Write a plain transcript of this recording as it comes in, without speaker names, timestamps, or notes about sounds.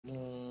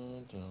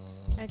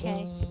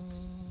Okay.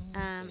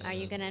 Are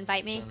you gonna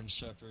invite me? German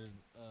Shepherd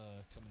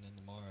coming in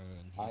tomorrow,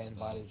 and I he's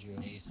about invited you.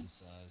 Ace's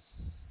size.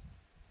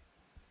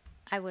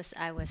 I was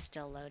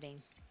still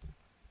loading.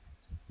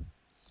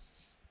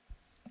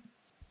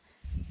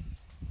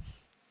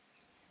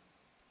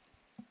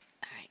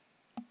 All right.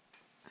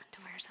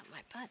 Underwear's on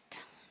my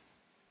butt.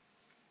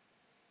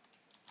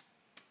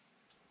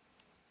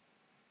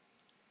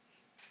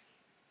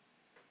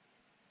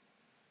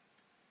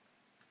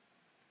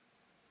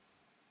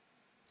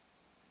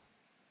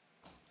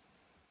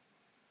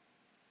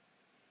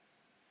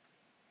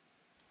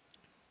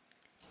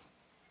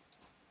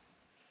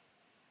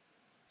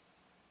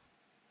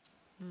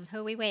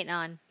 Who we waiting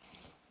on?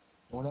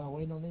 We're not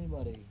waiting on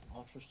anybody.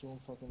 Officer's still in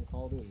fucking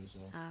Call of Duty, so.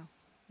 Oh,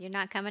 you're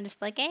not coming to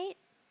Splitgate?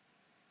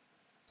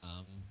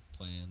 I'm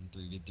playing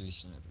 3v3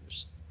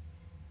 snipers.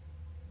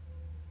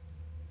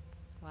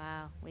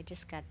 Wow, we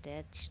just got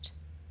ditched.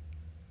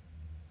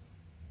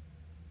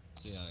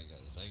 See how it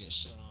goes. If I get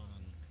shit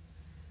on,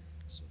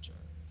 switch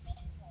over.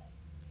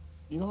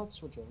 You don't have to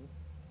switch over.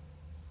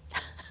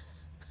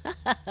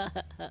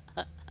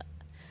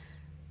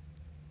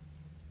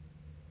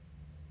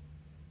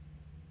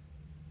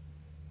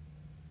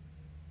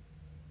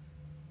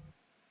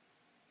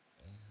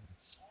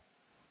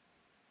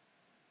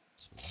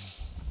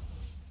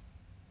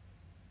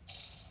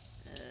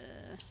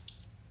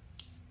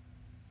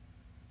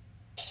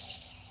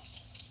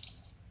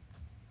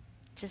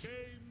 That's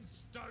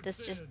weird.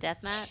 This just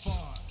deathmatch? 5,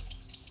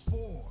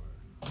 4,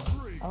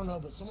 3, I don't know,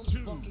 but someone's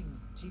 2, fucking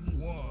TV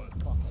is 1.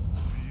 fucking.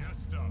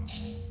 Fiesta.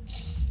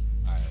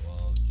 Alright,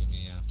 well, give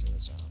me after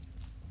this round.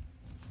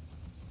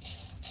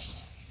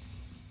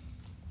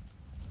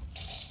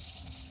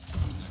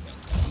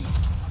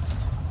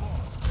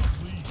 Lost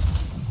the lead.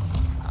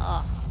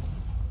 Oh.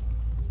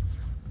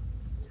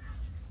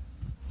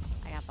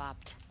 I got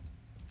bopped.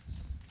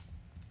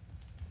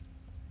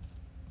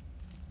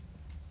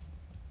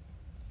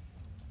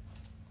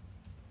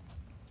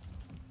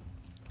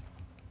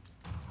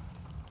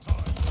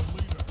 Tied the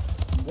leader.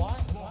 Why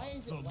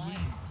is the it lagging? lead.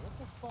 What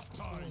the fuck is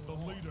Tied going the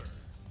on? leader.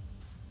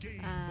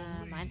 Gained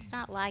the lead. Mine's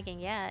not lagging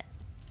yet.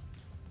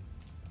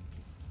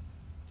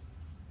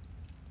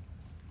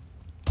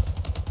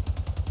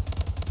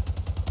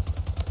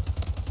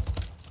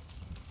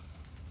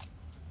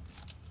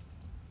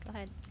 Go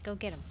ahead, go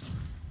get him.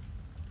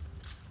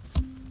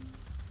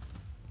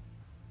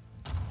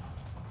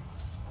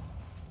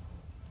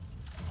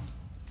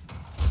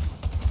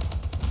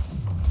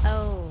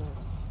 Oh.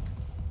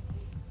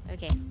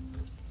 Okay.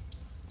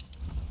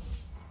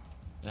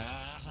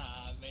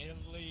 Ah, made him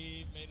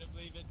leave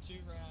in 2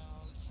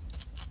 rounds.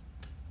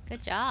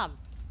 Good job.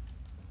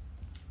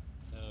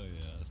 Oh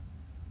yeah.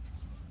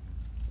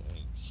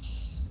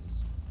 Thanks.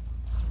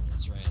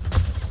 That's right.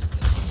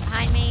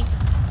 Behind me.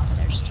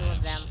 There's 2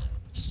 of them.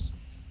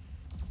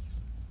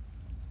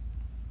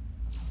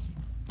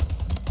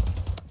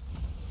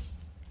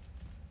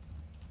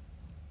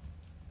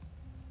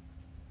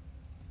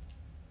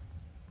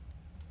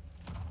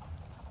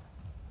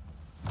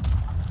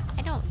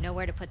 I don't know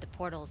where to put the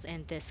portals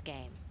in this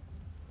game.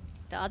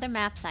 The other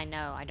maps I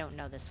know, I don't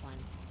know this one.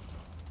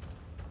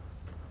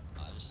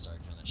 I just start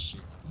kind of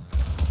shooting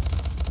around.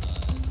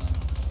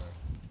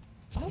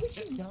 How would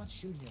you not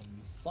shoot him,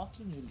 you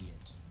fucking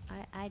idiot?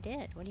 I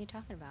did. What are you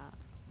talking about?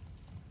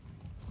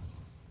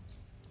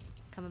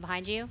 Coming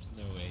behind you? There's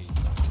no way he's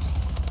done.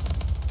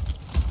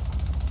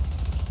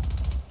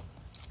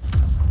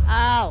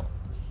 Oh!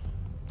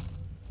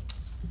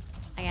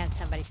 I had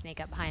somebody sneak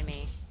up behind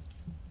me.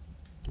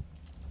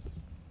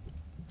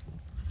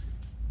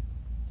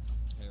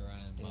 Hey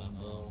Ryan, Damn,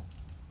 bro.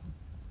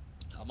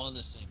 I'm on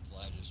the same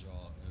flight as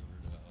y'all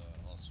over to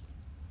Austin.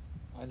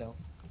 I know.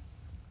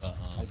 But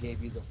I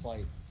gave you the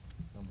flight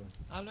number.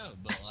 I know,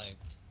 but like,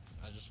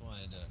 I just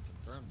wanted to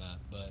confirm that.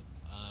 But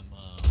I'm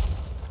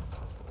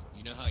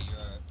you know how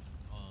you're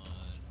on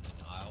an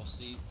aisle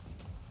seat?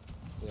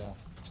 Yeah.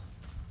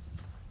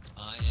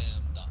 I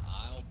am the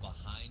aisle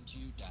behind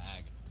you,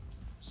 diagonal,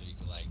 so you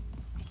can like.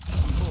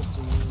 Cool, so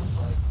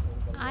you're like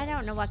everybody I don't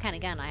else. know what kind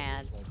of gun I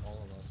had. Like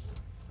all of us.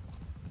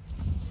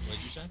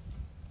 What'd you say?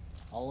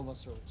 All of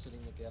us are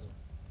sitting together.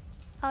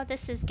 Oh,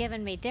 this is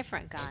giving me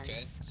different guns.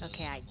 Okay, so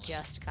Okay, then I I'm like-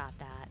 just got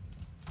that.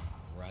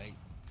 Right.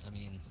 I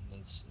mean,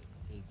 it's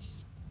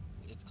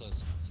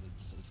close.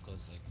 It's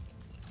close. Like.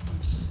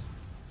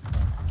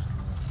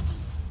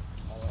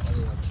 I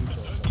did have 2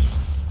 kills. Do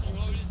you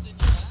want me to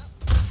send you that?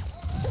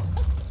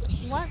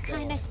 What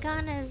kind of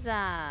gun is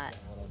that?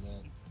 That's not what I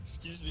meant.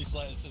 Excuse me,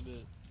 flight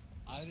attendant.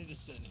 I need to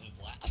sit in his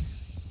lap.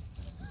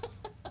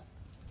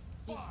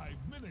 5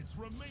 minutes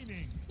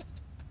remaining.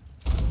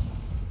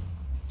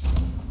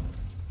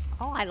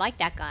 Oh, I like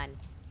that gun.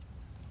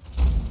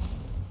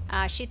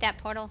 Shoot that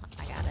portal.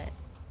 I got it.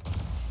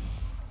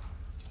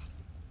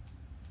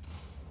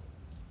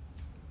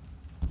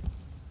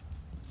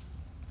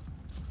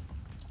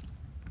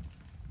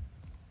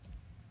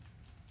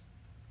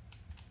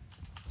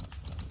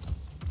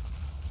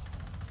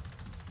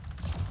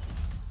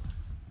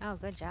 Oh,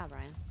 good job,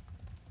 Ryan.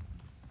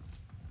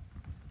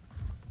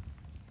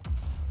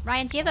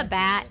 Ryan, do you have a God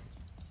bat? damn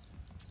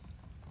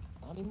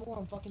it. Not anymore,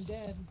 I'm fucking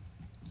dead.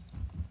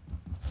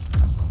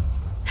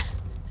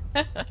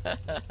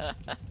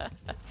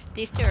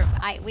 These two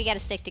are. We gotta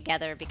stick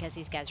together because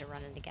these guys are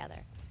running together.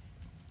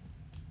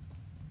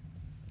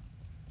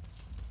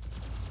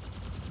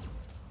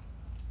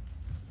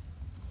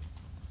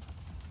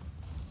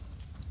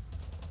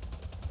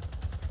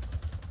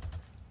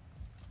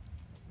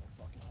 What the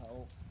fucking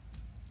hell?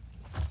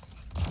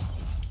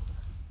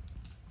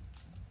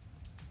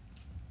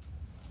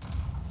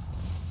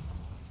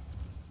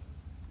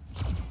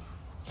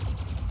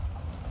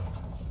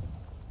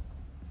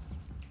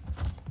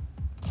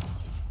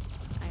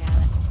 I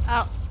got it.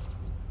 Oh.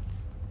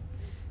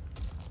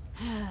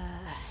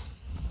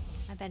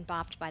 I've been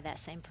bopped by that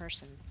same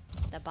person.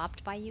 The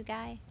bopped by you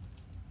guy?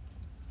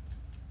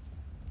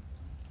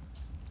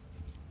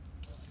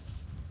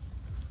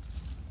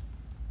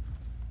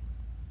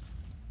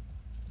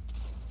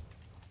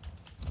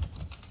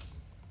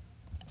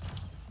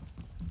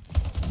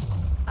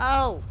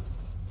 Oh!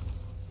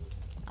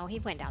 Oh, he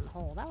went down the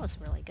hole. That was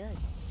really good.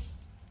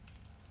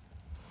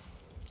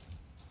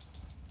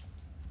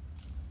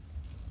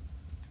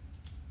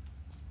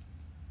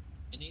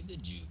 I need the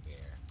Jew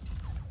bear.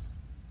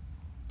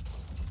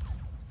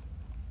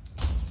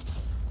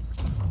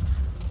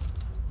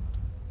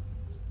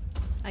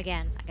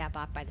 Again, I got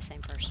bopped by the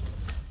same person.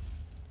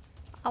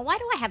 Oh, why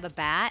do I have a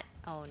bat?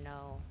 Oh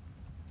no.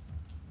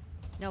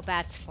 No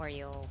bats for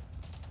you.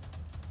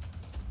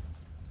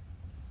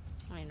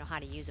 I don't even know how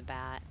to use a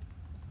bat.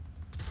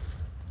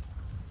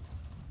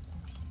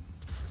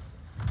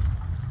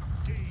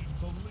 Gain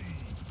the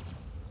lead.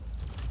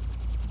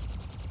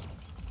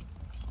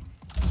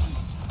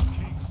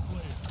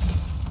 Kingslayer.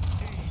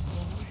 Gain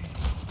the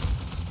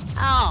lead.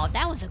 Oh,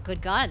 that was a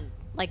good gun.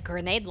 Like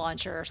grenade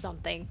launcher or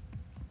something.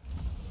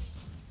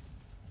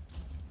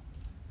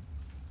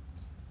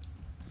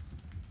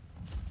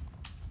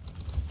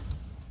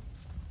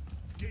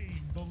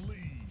 Gain the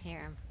lead.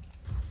 Here.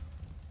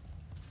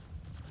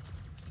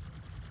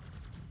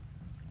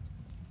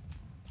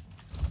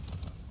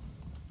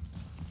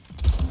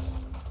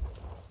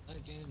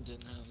 That game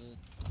didn't have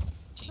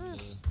a team Hmm.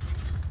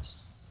 to.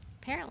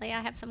 Apparently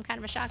I have some kind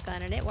of a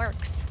shotgun and it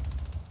works.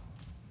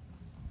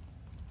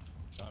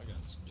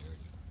 Shotgun's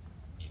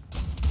dirty.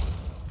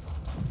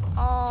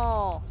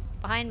 Oh,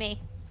 behind me.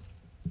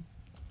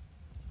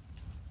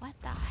 What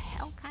the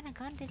hell kind of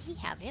gun did he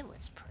have? It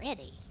was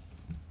pretty.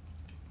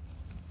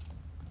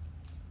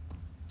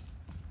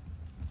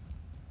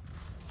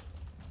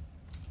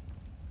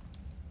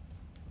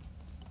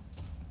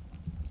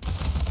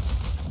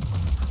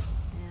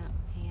 Yeah,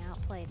 he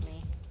outplayed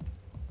me.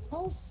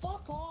 Oh,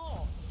 fuck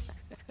off!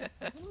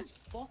 Who's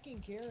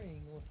fucking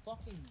carrying? We're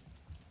fucking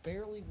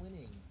barely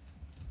winning.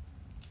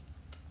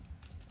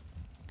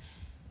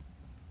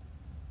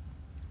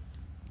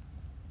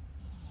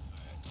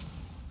 Alright.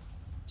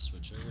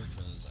 Switch over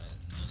because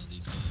none of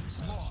these games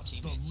have Lost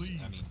the teammates.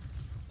 lead. I mean,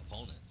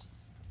 opponents.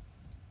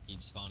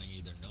 Keep spawning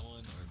either no one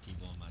or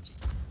people on my team.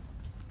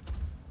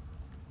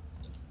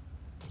 So,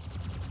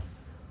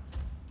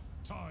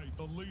 Tied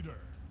the leader.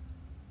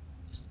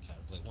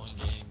 gotta play one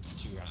game,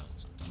 2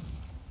 rounds.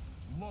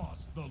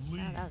 Lost the Oh,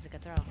 lead. that was a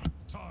good throw.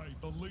 Tied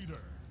the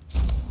leader.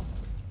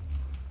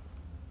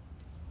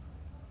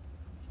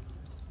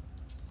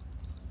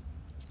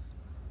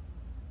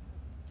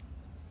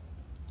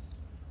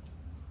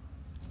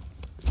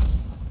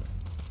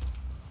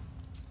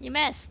 You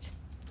missed.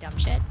 Dumb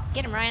shit.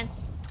 Get him, Ryan.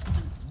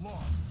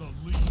 Lost the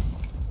lead.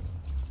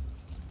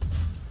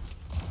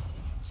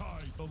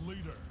 Tied the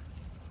leader.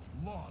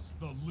 Lost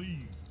the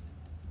lead.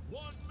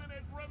 1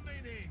 minute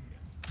remaining.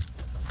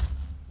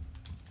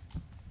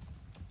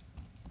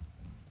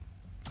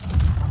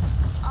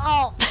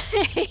 Oh,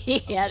 he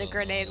had a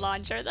grenade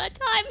launcher that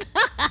time.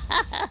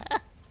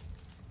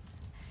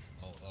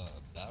 Oh,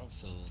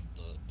 Battlefield,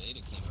 the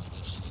beta came out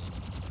this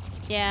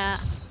year. Yeah,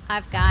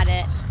 I've got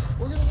it.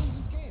 We're gonna lose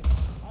this game.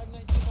 I have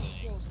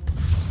 1900 kills and we're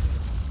gonna lose this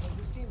game. Like,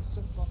 this game is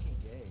so fucking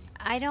gay.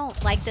 I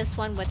don't like this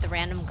one with the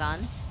random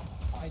guns.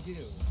 I do.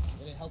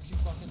 And it helps you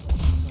fucking win,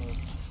 so...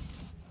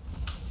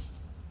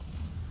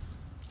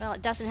 Well,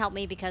 it doesn't help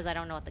me because I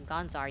don't know what the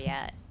guns are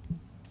yet.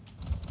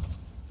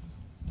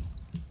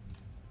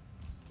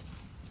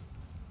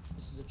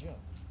 This is a joke.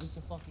 This is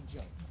a fucking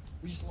joke.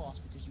 We just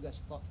lost because you guys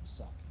fucking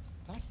suck.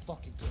 God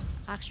fucking damn it.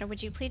 Oxner,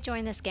 would you please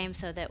join this game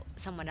so that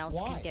someone else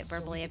Why? can get So we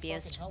verbally can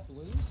abused? fucking help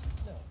lose?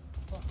 No.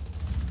 Fuck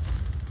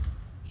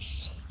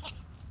this.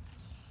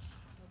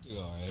 Do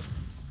alright.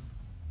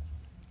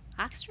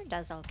 Oxner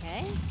does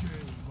okay.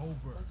 Game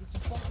over. Like, it's a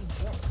fucking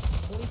joke.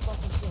 20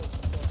 fucking kills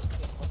and you guys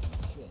can't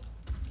fucking shit.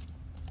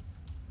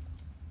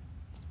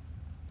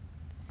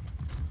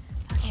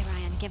 Okay,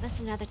 Ryan, give us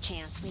another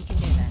chance. We can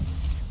do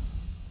this.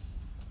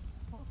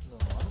 Fuck no.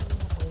 I don't even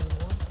play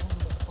anymore. I don't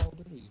know Call of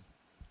Duty.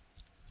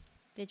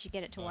 Did you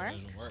get it to Oh, work? It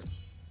doesn't work.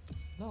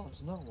 No,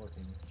 it's not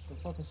working. It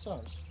fucking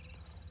sucks.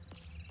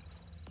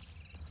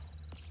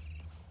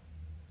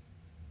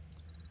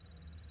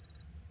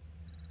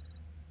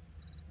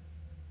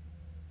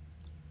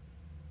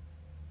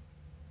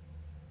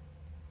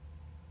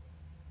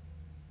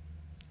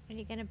 Are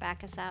you gonna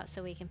back us out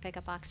so we can pick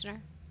up Oxner?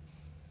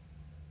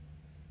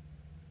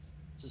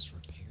 Is this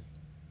repair?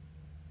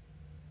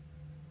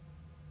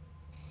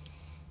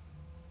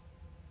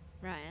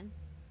 Ryan?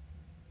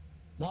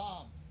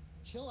 Mom,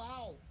 chill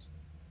out.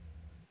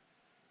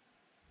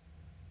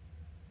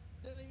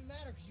 It doesn't even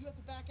matter because you have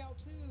to back out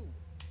too.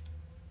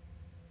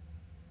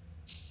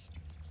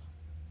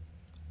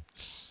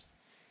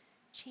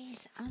 Jeez,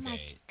 oh my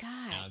Okay,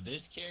 god. Now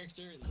this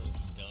character looks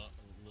dumb.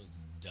 Looks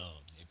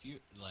dumb. If you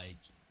like,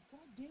 God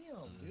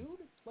damn, dude.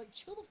 Like,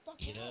 chill the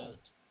fuck You know-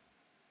 out.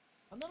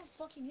 I'm not a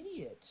fucking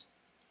idiot.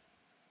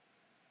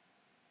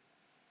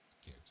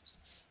 characters.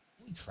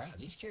 Holy crap!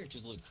 These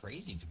characters look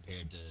crazy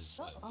compared to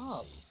Shut what we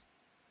up. see.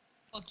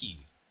 Fuck you.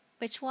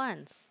 Which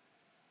ones?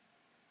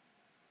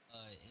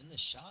 In the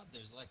shop,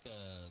 there's like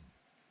a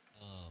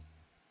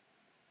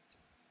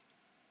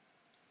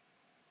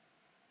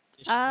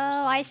fish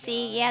Oh, I person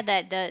see. guy, Yeah, the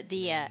and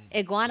then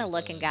iguana there's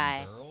looking a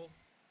guy. Girl.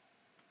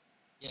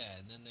 Yeah,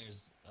 and then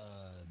there's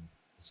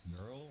this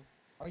girl.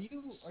 Are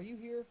you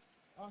here,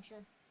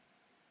 Oxner?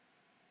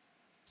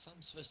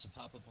 Something's supposed to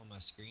pop up on my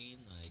screen.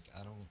 Like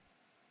I don't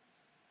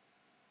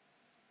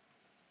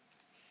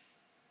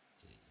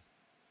see.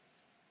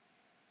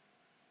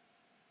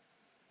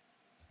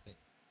 I think.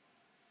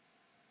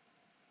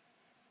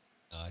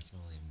 No, I can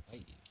only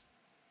invite you.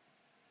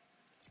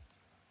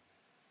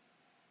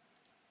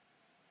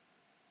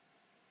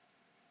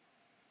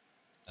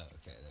 Oh,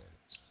 okay, there it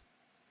is.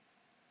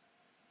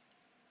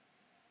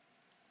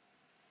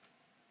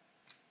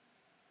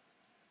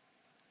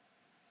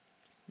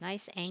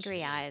 Nice angry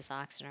Shit. eyes,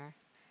 Oxner.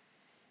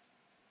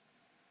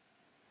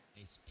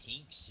 Nice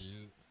pink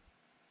suit.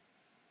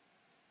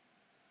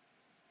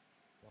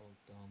 Y'all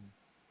look dumb.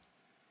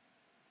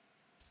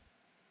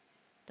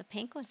 The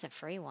pink was a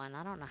free one.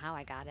 I don't know how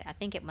I got it. I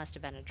think it must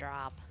have been a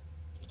drop.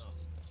 Oh,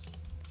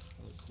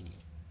 I look cool.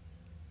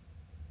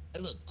 I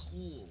look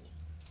cool.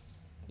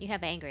 You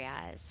have angry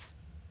eyes.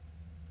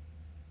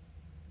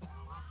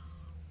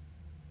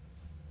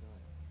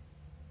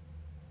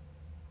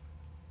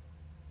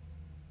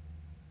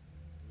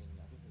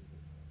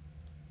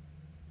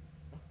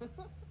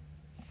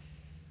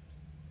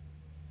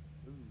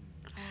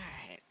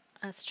 Alright.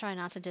 Let's try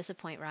not to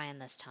disappoint Ryan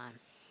this time.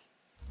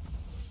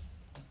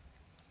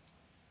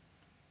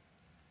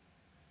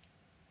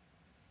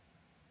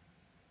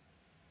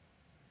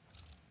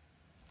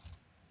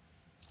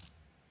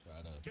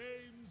 Try to.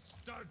 Game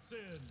starts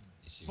in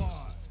You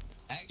seriously?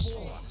 5, Actually,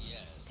 4,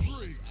 yes.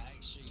 3, He's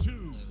actually 2,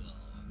 really well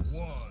on this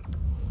 1.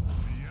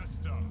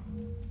 Fiesta.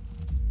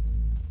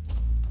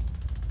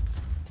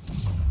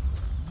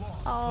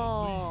 Lost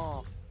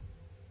Oh.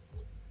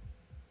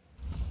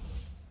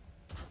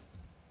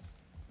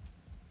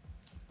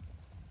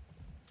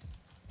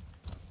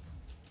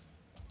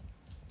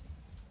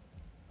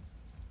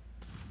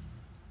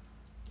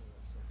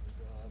 Yes, oh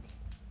my god.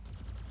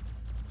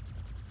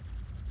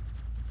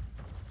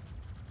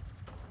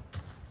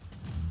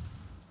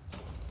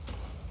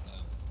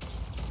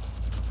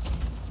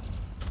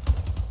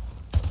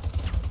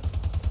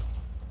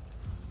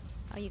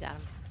 Oh, you got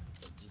him.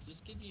 Does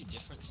this give you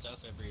different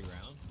stuff every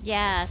round?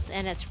 Yes,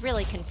 and it's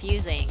really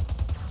confusing.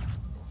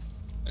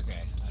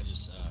 Okay, I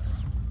just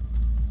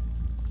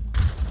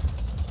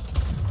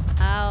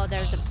Oh,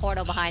 there's a this is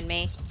portal not behind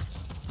me. distance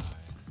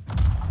now.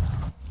 Alright.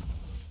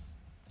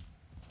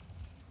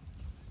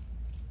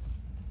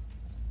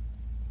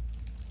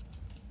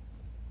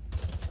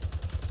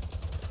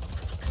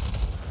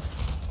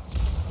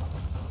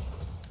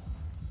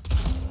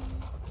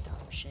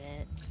 Dumb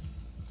shit.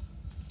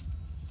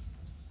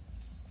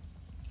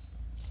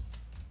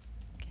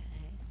 Okay.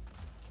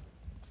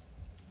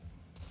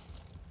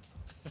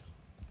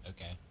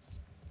 Okay.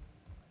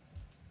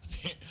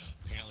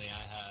 Apparently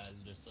I had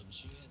the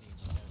submachine and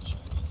he just had a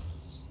shotgun.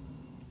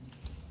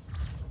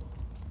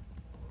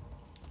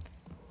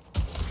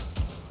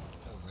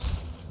 Oh, really?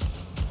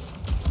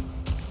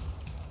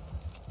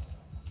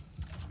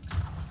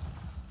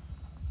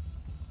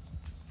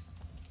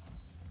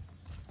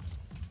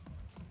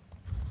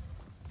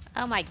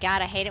 Oh my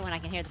god, I hate it when I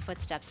can hear the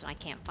footsteps and I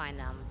can't find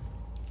them.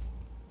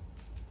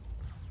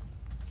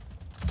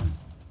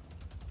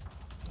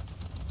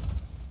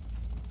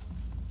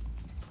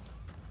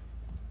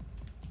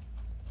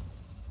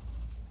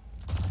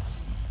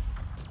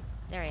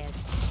 There he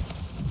is.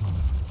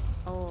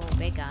 Oh,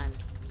 big gun.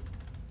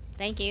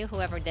 Thank you,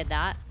 whoever did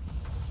that.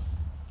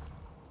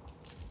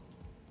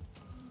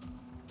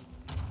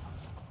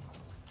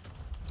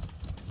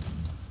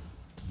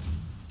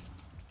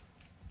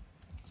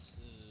 This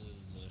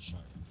is a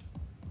shark.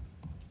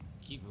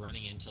 Keep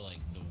running into like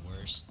the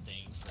worst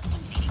thing for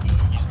me to go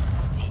against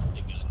with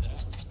the gun that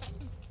I have.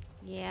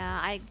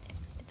 Yeah,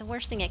 the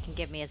worst thing it can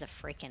give me is a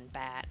freaking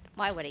bat.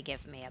 Why would it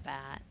give me a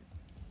bat?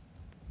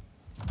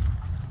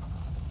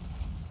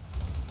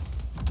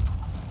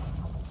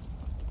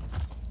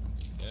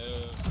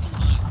 Go. Come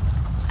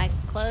on. I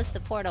closed the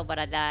portal, but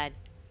I died.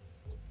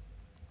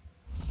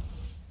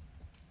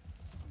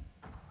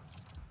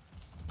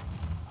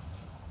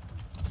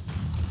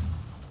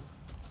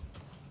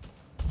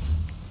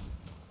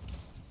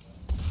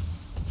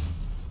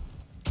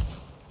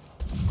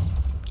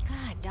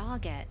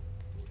 dog it?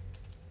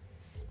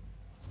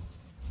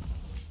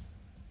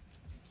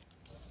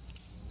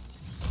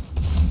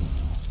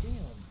 Damn.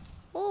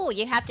 Oh,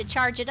 you have to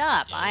charge it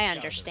up. Yeah, I this guy's a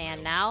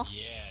understand real- now.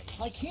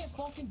 Yeah. I can't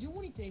fucking do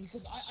anything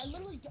because I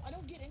literally I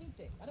don't get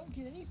anything. I don't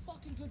get any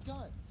fucking good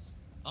guns.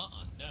 No.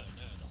 The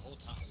whole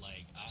time,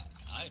 like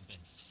I've been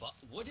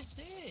What is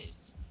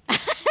this?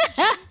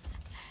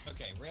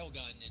 Okay,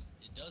 railgun.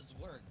 It does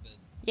work, but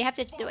You have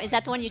to do. Is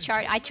that the one you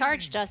charge? I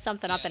charged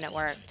something up and yeah, it you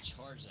gotta worked.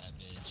 charge that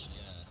bitch.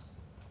 Yeah.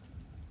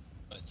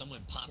 But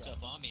someone popped Yeah.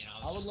 up on me, and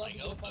I I was would just love like,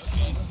 to oh, get a fucking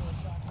okay. shotgun with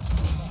a shotgun.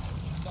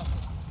 Fuck it.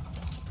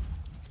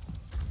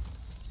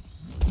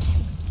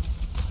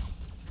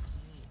 That's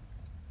it.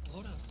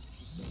 Hold up.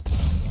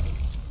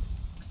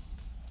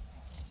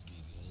 That's be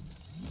good.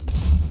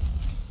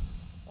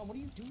 Oh, what are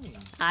you doing?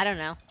 I don't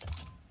know.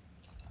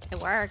 It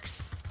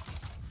works.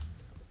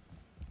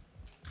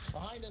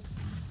 Behind us.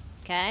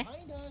 Okay.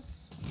 Behind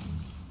us.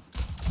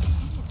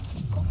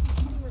 Fucking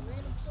shooting at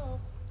random stuff.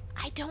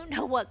 I don't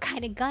know what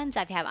kind of guns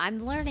I have.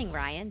 I'm learning,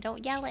 Ryan.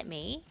 Don't yell at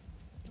me.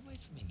 Get away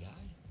from me, guy.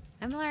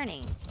 I'm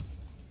learning.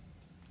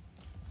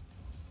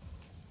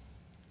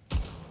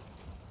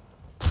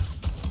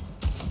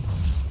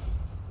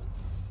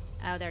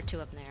 Oh, there are two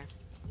up there.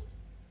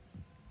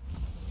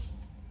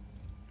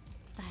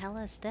 What the hell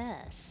is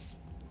this?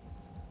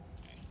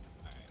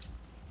 Alright.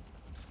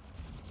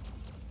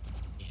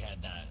 He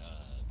had that,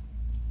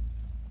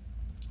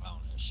 I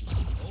don't know, she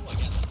was, oh, I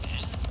got the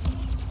bat.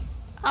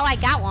 Oh, I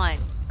got one.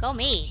 Go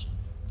me.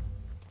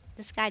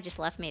 This guy just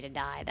left me to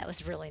die. That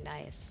was really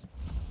nice.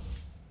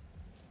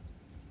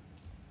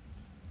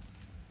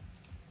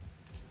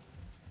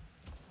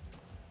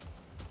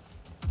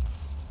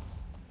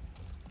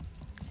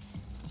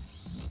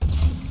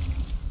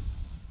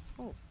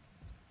 Oh.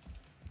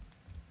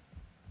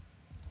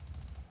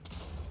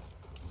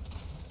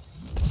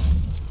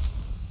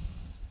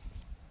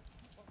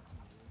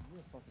 You're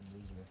a fucking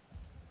loser.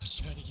 I was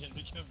trying to get him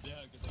to come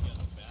down because I got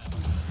the bat.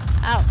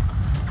 Oh.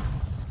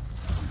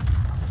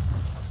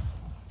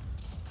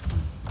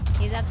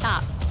 He's up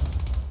top.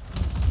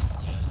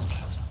 Yeah, this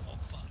guy was, oh,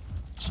 fuck.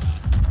 Shot.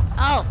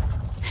 Oh.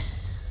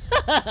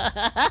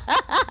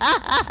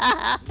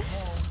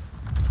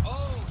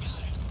 Oh, got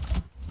it.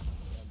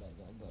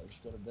 I'm better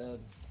just go to bed.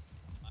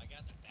 I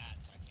got the bat,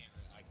 so I can't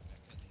I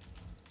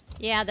couldn't.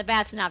 Yeah, the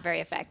bat's not very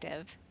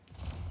effective.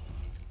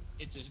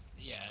 It's a,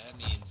 yeah, I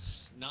mean,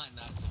 not in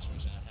that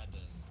situation. I had to.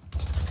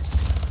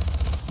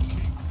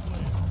 King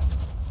Slayer.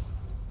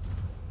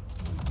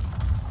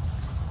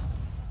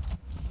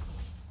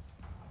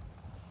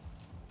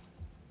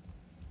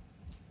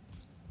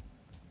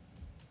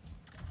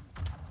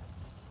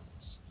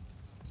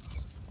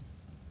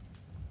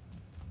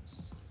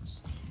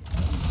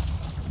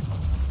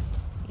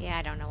 Yeah,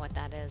 I don't know what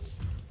that is.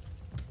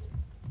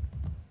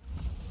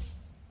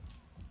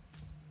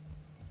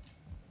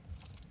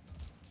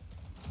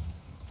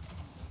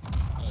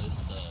 Oh, this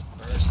is the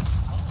first.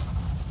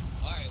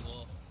 Alright,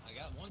 well, I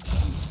got one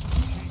guy.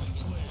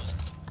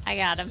 I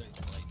got him.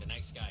 Like, the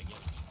next guy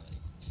gets me.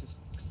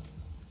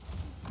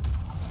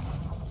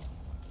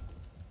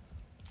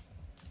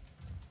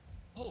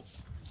 Like. Oh,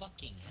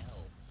 fucking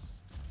hell.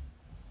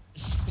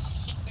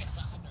 It's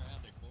hiding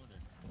around the corner.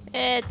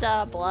 It's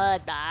a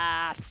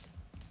bloodbath.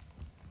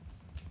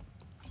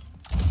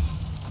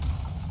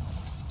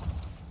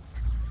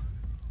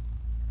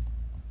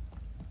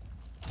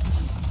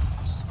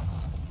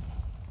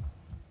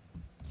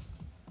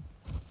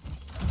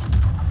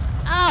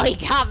 Oh, he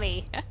got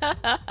me. Okay,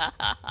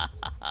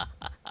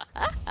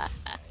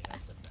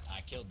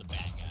 I killed the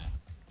bad guy.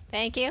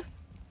 Thank you.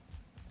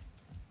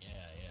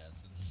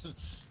 Yeah.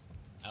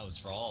 That was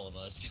for all of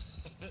us.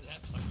 That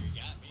fucker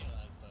got me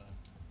last time.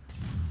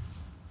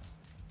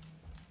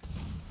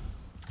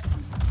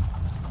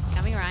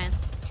 Coming, Ryan.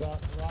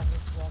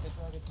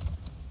 Rockets.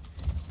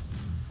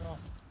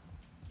 Off.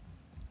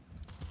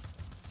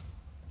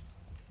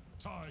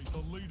 Ty the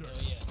leader.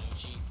 Hell yeah, no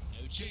cheat. No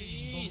Gain the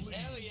cheese. lead.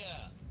 Hell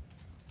yeah.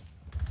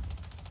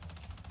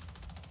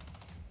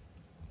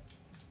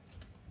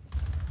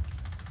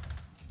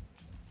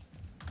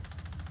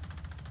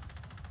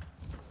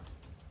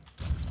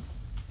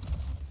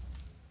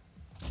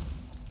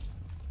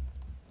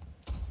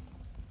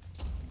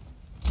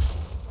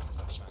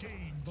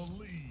 Gain the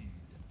lead.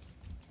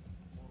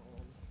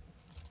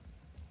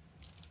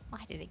 Why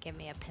did it give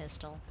me a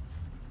pistol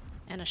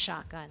and a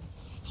shotgun?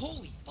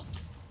 Holy fuck.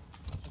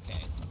 Okay.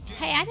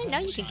 Hey, I didn't know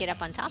you could get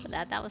up on top of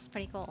that. That was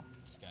pretty cool.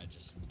 This guy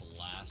just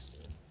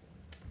blasted.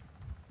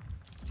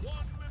 1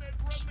 minute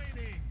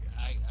remaining.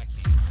 I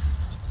can't.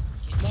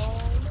 No.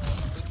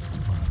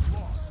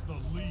 Lost the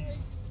lead.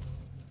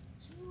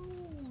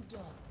 Dude.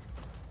 Oh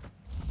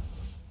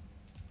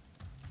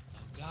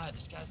god,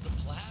 this guy's the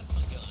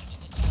plasma gun,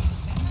 and this guy's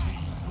bad.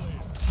 King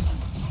Slayer.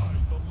 Ty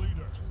the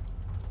leader.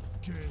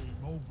 Game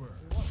over.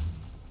 We won.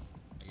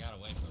 I got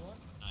away from him. What?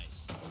 Nice.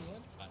 We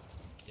win?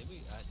 Did we?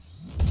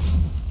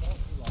 No,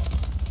 we lost.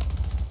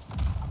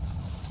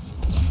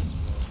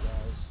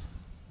 Guys.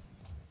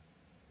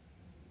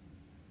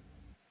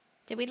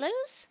 Did we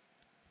lose?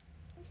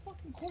 We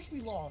fucking course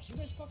we lost. You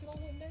guys fucking all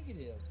went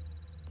negative.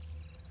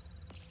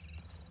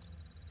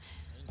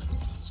 I didn't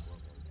even see the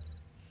scoreboard.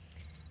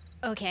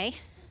 Okay. I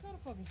gotta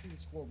fucking see the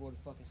scoreboard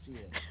to fucking see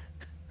it.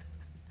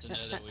 To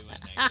know that we went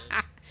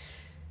negative.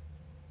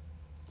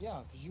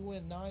 Yeah, because you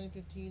went 9 and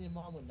 15 and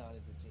Mom went 9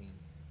 and 15.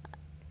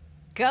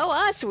 Go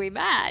us, we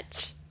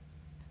match.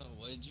 Oh,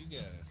 what did you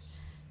go?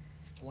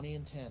 20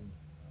 and 10.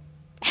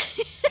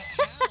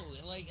 How?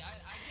 Like,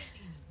 I get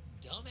these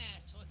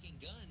dumbass fucking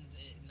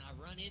guns and I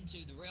run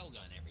into the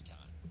railgun every time.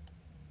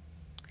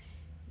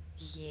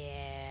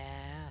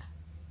 Yeah.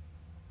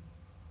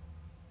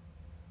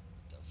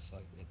 What the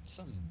fuck?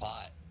 Some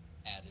bot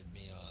added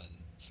me on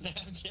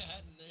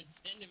Snapchat and they're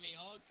sending me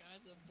all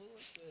kinds of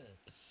bullshit.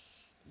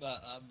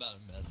 But I'm about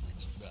to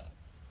message back.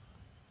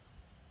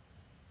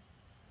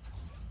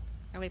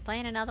 Are we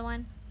playing another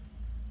one?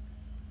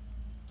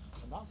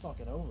 I'm not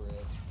fucking over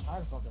it. I'm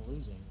tired of fucking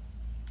losing.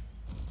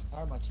 I'm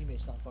tired of my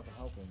teammates not fucking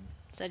helping.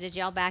 So did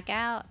y'all back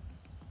out?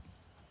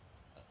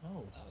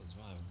 No. That was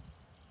my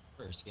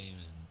first game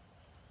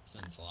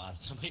since the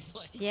last time we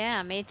played.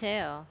 Yeah, me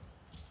too.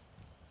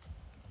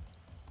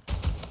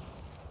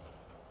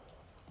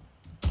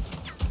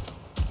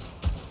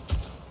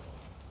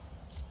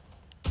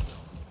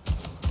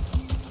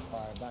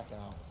 Alright, back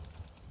out.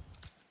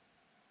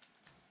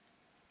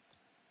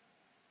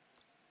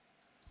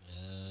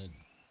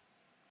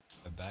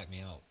 Back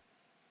me out.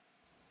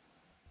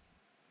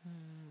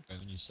 Right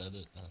when you said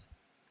it.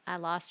 I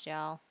lost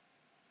y'all.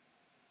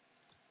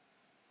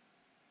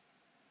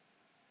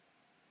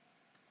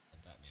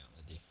 Back me out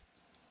with you.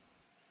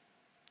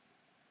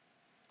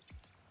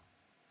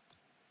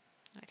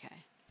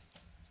 Okay.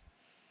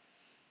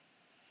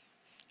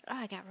 Oh,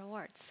 I got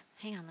rewards.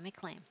 Hang on, let me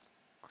claim.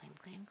 Claim,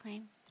 claim,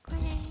 claim,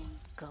 claim.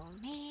 Go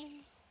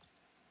me.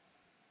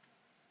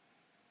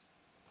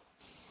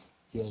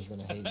 You guys are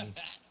gonna hate me.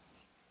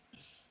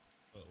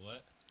 But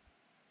what?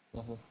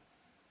 Nothing.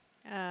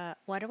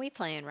 What are we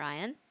playing,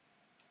 Ryan?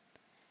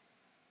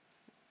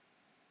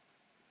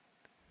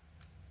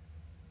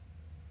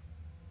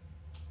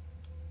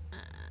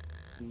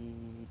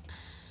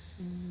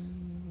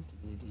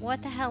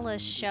 What the hell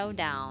is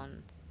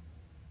Showdown?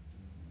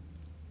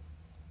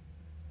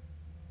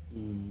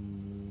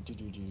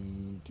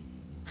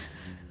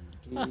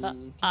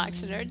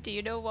 Oxnard, do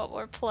you know what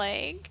we're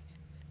playing?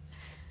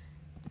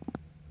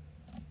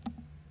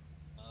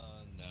 No,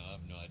 I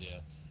have no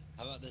idea.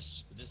 How about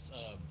this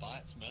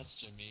bot's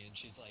messaging me and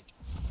she's like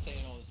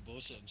saying all this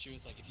bullshit and she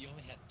was like, if you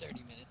only had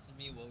 30 minutes of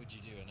me, what would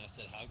you do? And I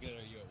said, how good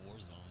are you at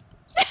Warzone?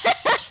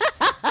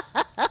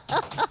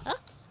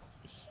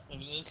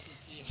 And this is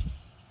see.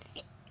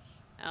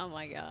 Oh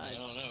my god. I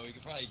don't know, we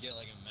could probably get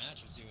like a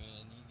match or two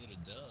and you get a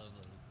dub.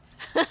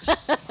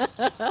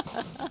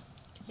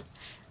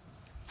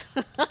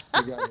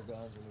 Figure out your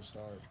guns when we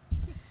start.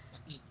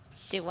 Just,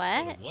 Do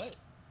what? What?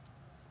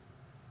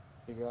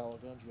 Figure out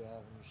what guns you have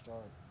when you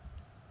start.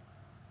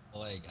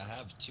 Like, I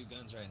have 2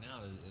 guns right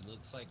now. It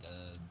looks like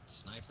a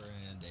sniper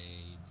and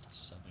a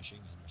submachine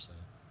gun or so.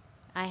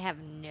 I have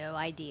no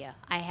idea.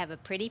 I have a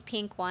pretty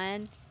pink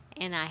one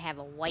and I have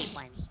a white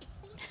one.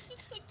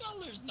 The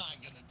color's not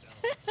gonna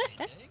tell us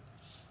anything.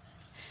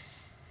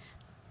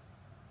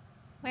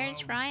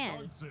 Where's Round Ryan?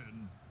 Starts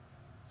in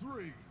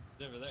 3,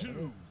 It's over there.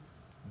 2,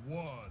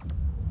 1.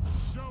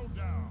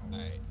 Showdown.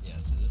 Alright, yeah,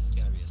 so this has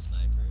gotta be a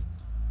sniper.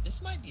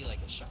 This might be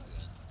like a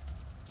shotgun.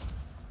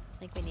 I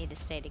think we need to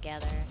stay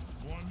together.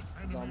 1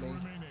 He's on enemy me.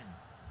 remaining.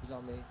 He's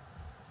on me.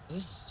 This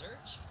is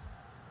search?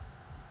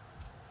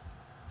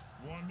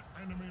 1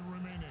 enemy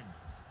remaining.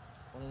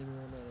 One enemy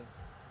remaining.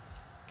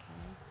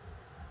 Okay.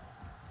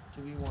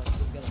 2v1,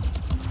 still together.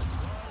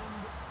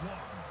 Round 1.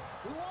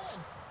 We won!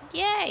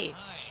 Yay!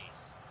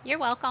 Nice. You're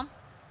welcome.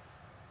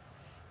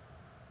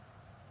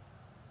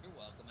 You're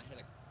welcome. I had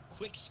a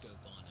quick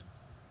scope on him.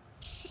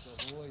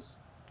 Go boys.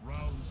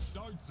 Round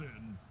starts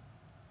in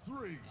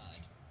 3,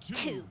 2,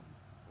 2,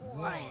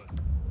 1.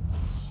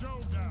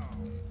 Showdown.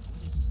 Okay,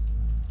 what is...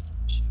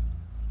 Shoot.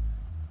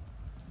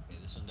 Okay,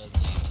 this one doesn't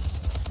even...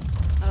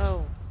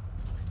 Oh.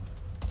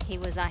 He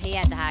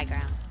had the high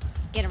ground.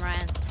 Get him,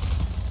 Ryan.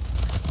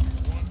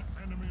 1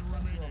 enemy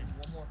remaining.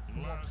 One more.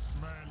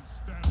 Last man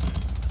standing.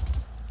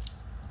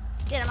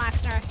 Get him,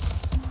 Oxnard.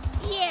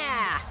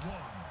 Yeah! 1.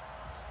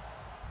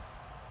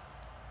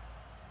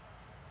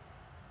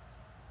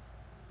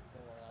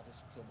 Don't worry, I'll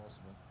just kill most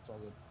of them. It's all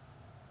good.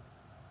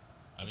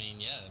 I mean,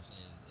 yeah,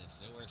 if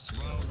it works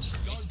for Round you.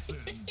 starts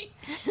in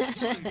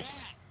 3,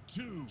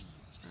 2,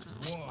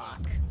 1.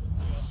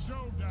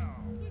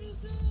 Showdown. What is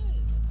this?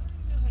 I don't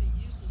even know how to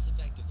use this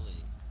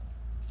effectively.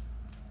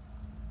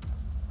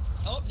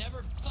 Oh,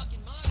 never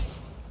fucking mind.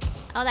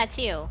 Oh, that's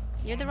you.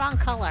 You're the wrong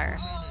color.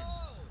 Oh!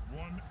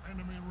 1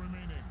 enemy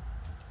remaining.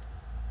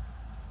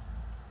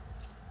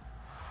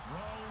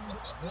 Round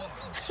 1.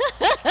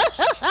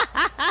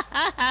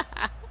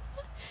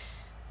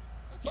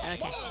 Okay,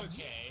 Okay.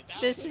 okay, that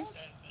This was is-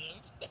 excessive.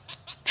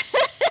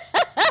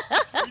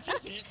 You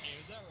just hit me,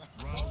 is that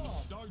right? Round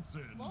Oh. starts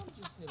in Mom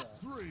just hit us.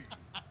 3,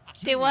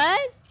 2, Do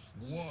what?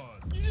 1.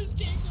 You just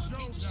came to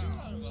beat the shit Showdown.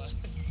 out of us.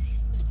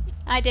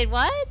 I did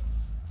what?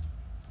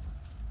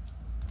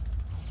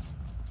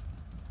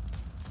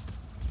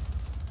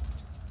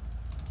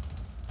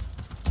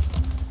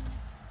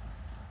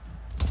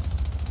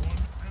 One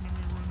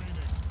enemy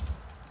remaining.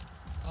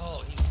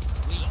 Oh, he's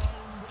weak.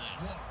 Round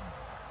Nice. one.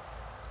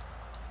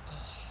 Oh,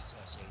 I was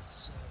about to say, he's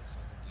so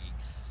fucking weak.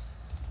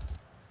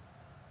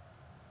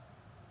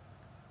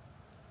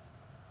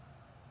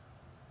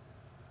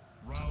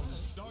 Round This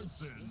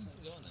starts in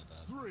isn't going that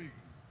bad. 3,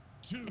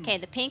 2. Okay,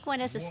 the pink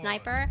one is a One.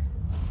 sniper.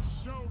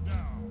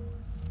 Showdown.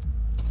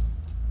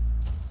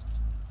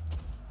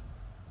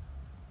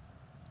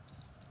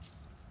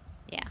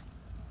 Yeah.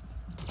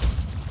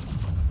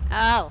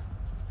 Oh.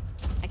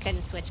 I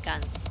couldn't switch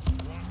guns.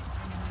 One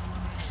enemy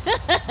remaining.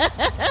 That's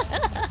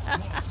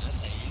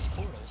how you use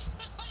portals.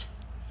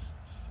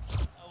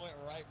 I went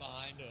right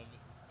behind him,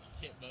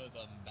 hit both of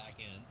them back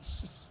in.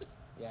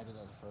 Yeah, I did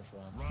that the first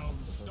round. Round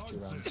The first two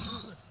starts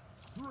rounds.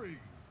 in 3,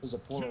 There's a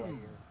portal right 2,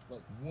 here.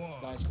 Look,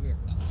 1. guys, come here.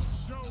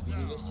 If you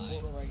do Showdown. this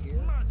portal right here,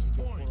 Match and you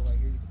do a point. portal right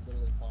here, you can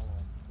literally follow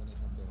them when they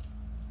come through.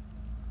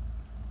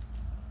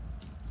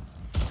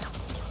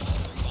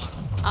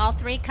 All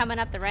three coming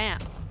up the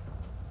ramp.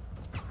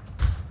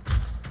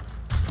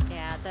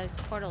 Yeah, the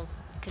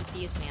portals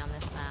confuse me on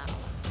this map.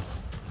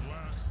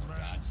 Last man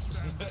God.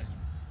 standing.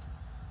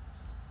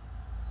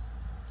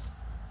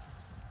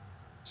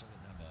 Should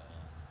have that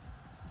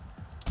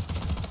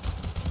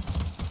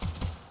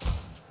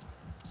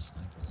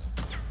sniper though.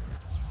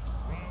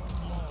 Round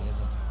lost. Damn it.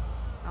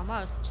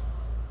 Almost.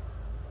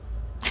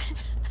 If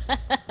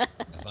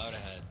I would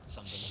have had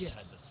something Shit.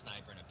 besides a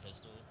sniper and a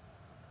pistol,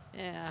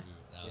 Yeah. ooh,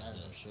 that Yeah, was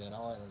no it. shit.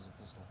 All I had was a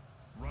pistol.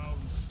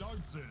 Round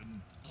starts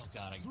in Oh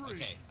god, Three.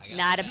 okay. I got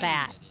Not a bat,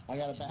 bat. but I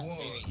got a it's bat. One.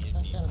 very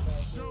I got iffy. a bat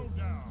too.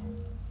 showdown.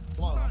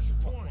 Come on, Match Asher,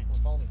 come on, point. come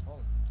on, follow me, follow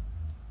me.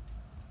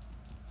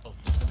 Oh,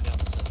 coming down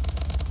the side.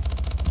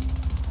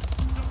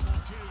 Double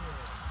kill.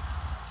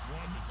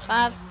 One He's like, Bob.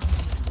 enemy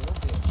remaining. Little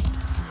bitch.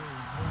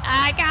 Game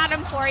I got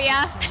him for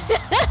ya.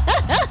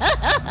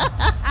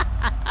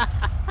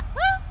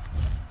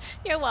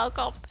 You're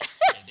welcome.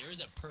 Yeah, there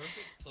was a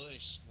perfect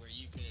push where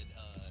you could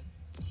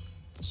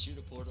shoot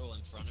a portal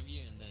in front of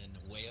you and then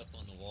way up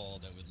on the wall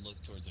that would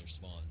look towards their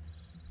spawn.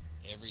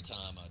 Every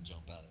time I'd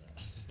jump out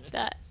of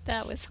that.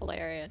 That was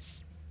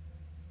hilarious.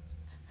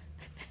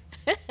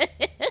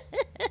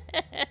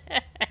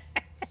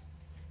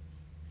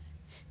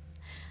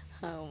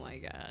 Oh my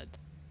god.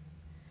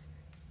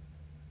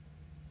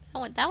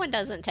 That one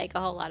doesn't take a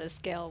whole lot of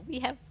skill. We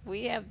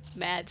have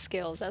mad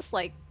skills. That's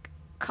like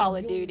Call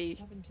of You only had Duty.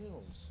 7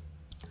 kills.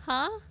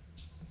 Huh?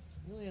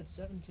 You only had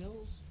 7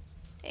 kills?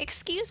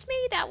 Excuse me?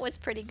 That was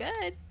pretty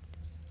good.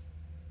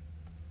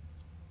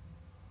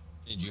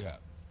 Did you have?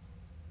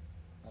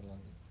 I love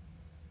it.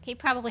 He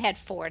probably had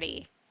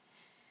 40.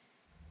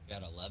 You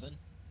got 11?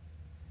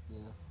 Yeah.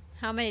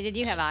 How many did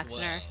you have, I had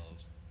Oxner? 12.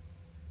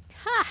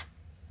 Ha!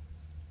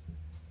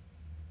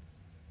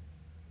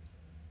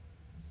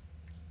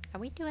 Are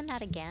we doing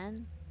that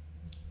again?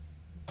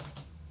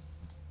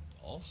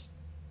 Golf?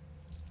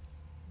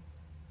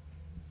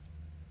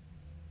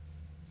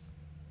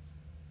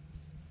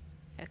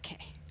 Okay.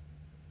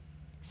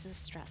 This is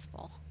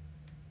stressful.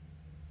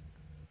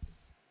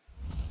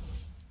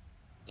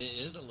 It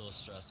is a little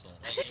stressful.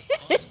 Like, it's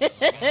fun,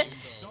 but like, I do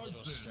feel a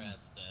little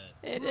stressed that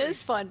It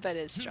is fun, but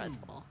it's Two.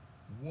 stressful.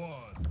 1.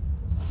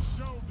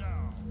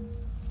 Showdown.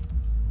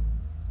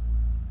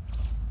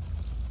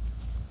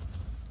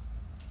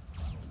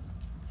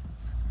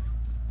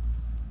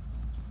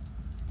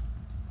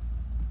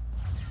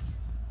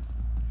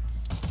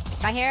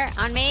 Right here,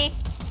 on me,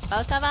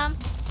 both of them.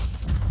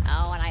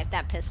 Oh, and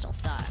that pistol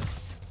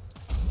sucks.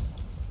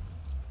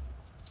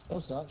 No,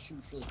 it's not.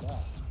 Shoots really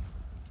fast.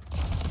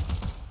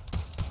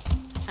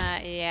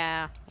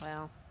 Yeah,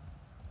 well,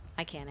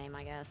 I can't aim,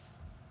 I guess.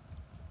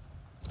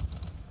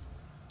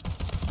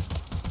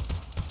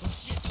 oh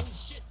shit, oh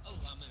shit, oh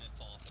I'm gonna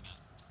fall off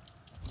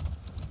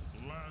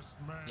the map. Last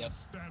man Yep.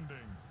 standing.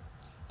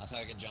 I thought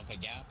I could jump a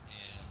gap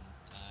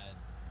and I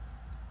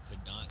could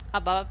not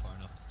Above. jump far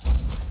enough.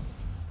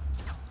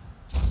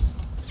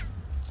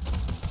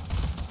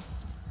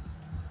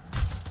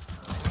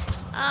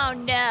 Oh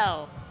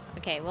no!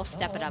 Okay, we'll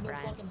step it Oh, up, no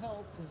Ryan. fucking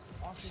help, because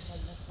Austin's like,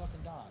 let's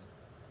fucking die.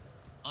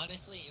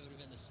 Honestly, it would have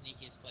been the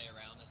sneakiest play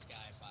around this guy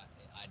if I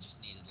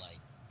just needed like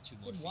 2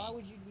 more Dude, feet. why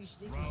would you be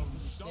sneaky Round when you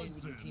stayed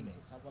with starts your in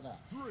teammates? How about that?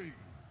 3,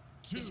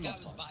 2. This guy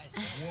was by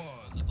himself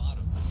One. on the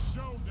bottom. It's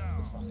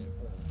Showdown. fine,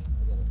 whatever.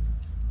 I get it.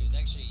 He was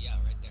actually, yeah,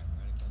 right there,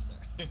 right across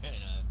there. and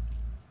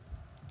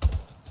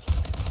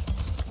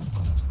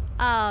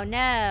Oh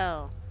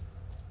no!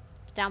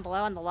 Down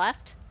below on the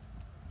left?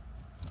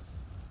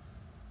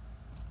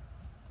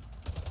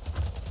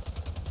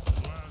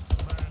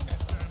 Last man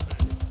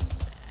standing.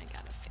 I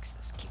gotta fix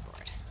this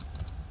keyboard.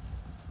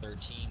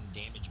 13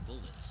 damage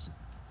bullets.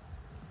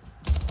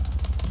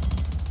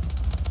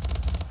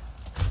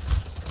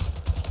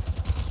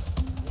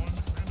 One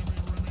enemy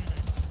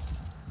remaining.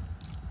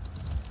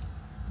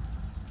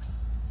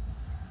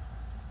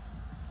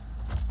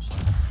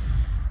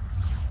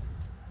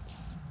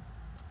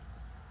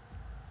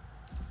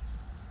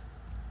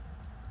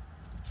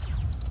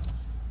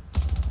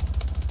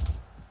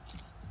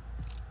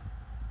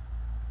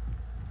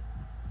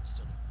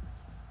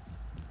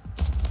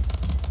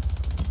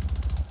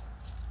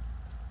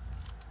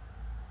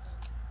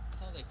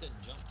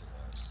 jump through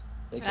ours.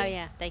 They Oh can.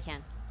 yeah, they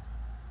can.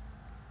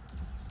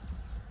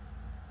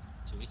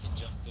 So we can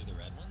jump through the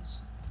red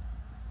ones?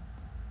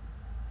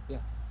 Yeah.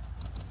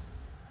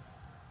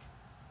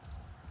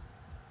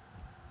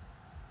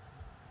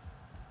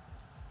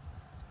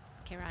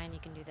 Okay, Ryan, you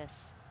can do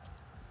this.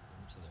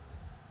 Into the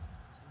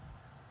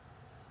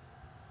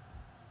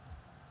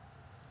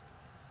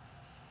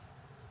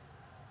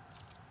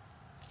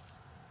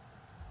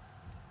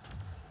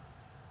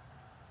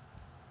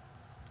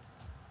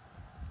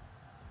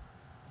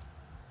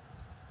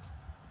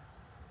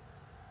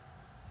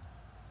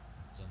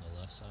It's on the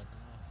left side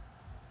now.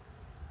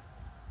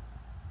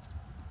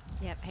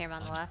 Yep, here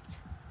on the left.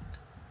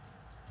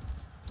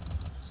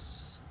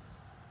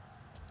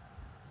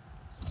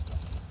 What's this guy?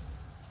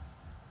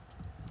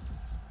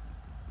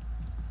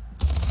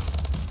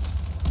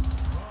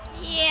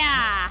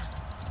 Yeah!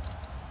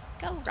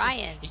 Go,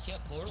 Ryan. He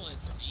kept portaling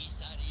from east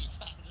side to east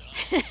side. So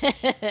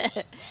right,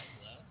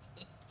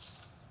 left.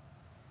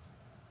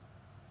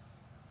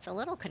 It's a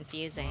little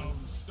confusing.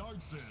 Round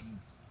starts in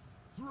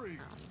 3,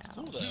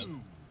 Oh Cool no. though.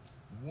 2,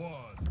 1.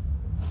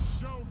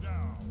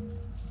 Showdown.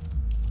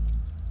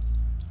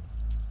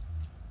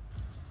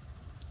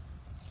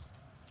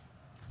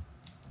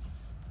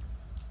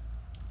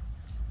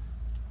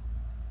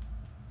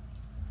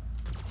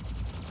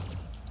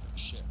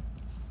 Shit.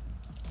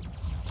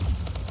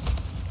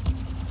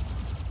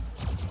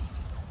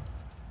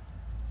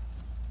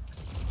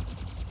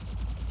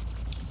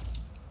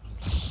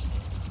 Oh, shit.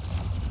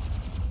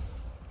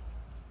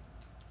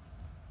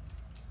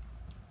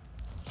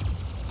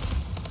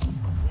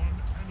 One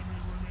enemy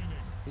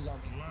remaining. He's on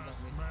me. He's Last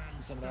on me. man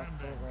He's coming out.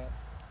 Go standing. up the ramp.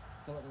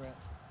 Go up the ramp.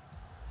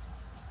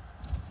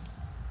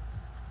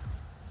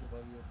 He's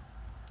above you.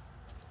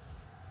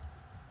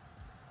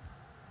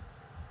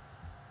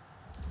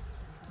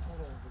 There's a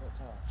portal over up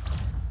top.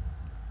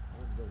 I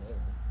wouldn't go there.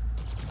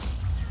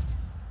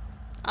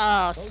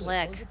 Oh, Close it.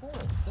 slick. Close the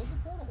portal. Close the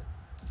portal.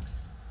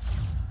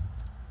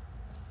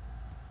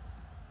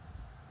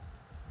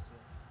 See ya.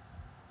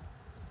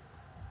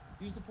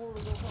 Use the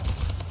portal to go across.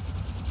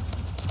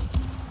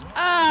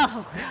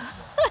 Oh,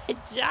 good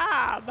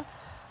job.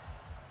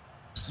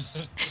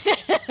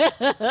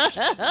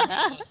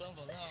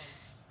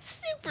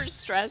 Super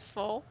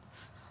stressful.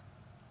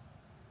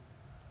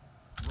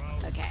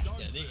 Round Okay. starts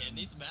Yeah, in and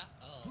these map.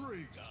 Oh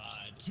 3,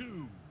 god.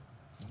 2,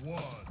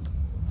 1.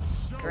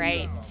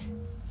 Great. Showdown.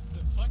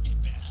 The fucking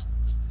bat.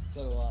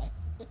 So do I.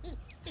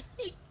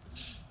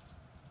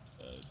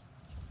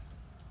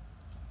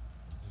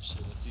 Oh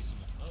shit, let's see some.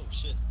 Oh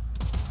shit.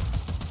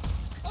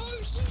 Oh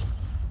shit.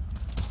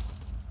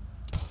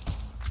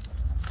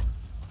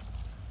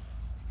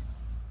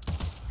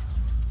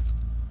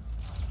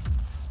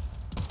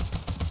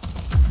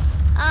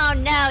 Oh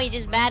no, he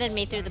just batted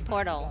me through the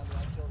portal. Got me.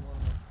 I killed one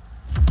of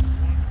them.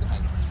 One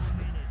enemy Nice.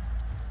 remaining.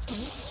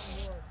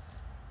 One more.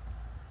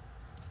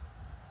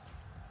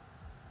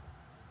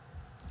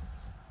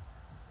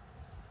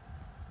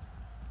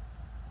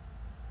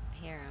 I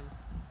hear him.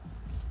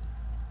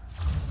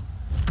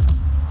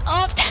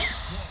 Oh!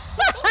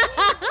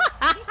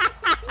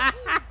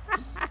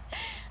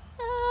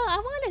 Oh, I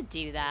want to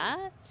do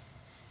that.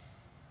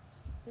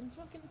 Then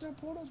fucking throw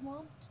portals,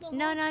 Mom. It's not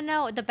No, hard. no,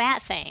 no, the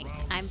bat thing.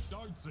 Round I'm.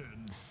 starts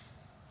in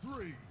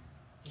 3,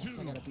 Yes,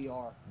 I 2, got a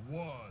BR.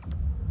 1.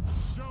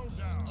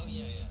 Showdown. Oh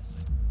yeah, yeah.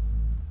 Same.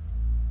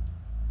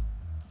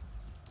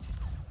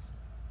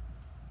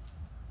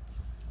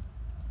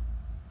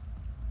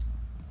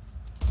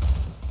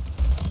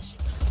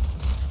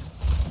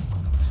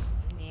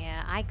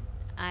 Yeah,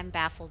 I'm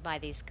baffled by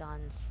these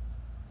guns.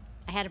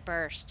 I had a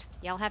burst.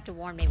 Y'all have to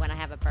warn me when I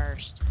have a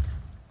burst.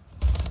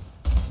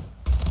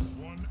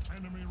 One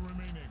enemy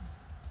remaining.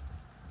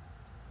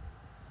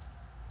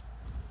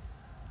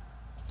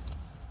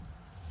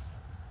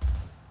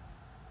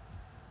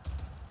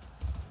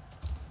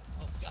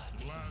 Oh god,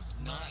 this is Last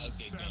not man a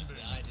good gun. standing.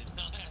 I did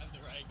not have the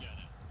right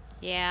gun.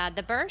 Yeah,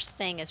 the burst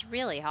thing is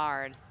really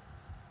hard.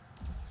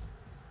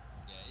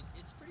 Yeah,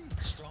 it's pretty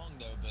strong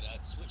though, but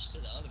I switched to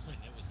the other one.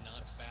 It was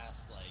not a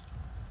fast like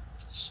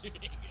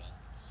shooting gun.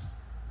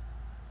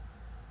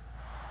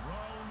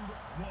 Round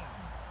 1.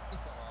 He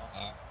fell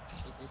off.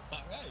 All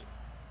right.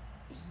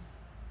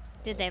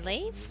 Did they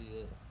leave?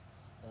 Idiot.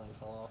 No, he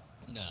fell off.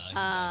 No, he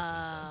died for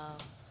a Oh.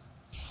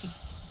 second.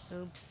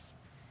 Oops.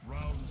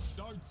 Round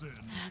starts in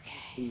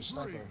Okay. Ooh,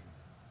 sniper.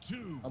 3,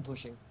 2, I'm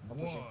pushing. I'm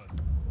 1. pushing.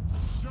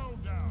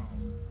 Showdown.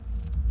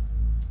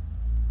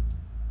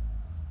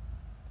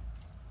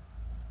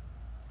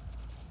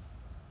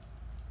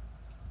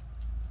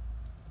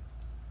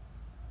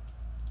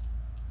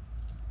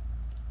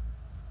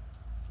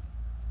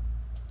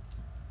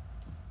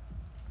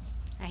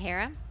 I hear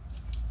him.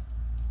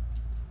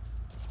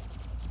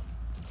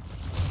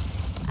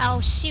 Oh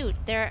shoot,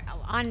 they're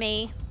on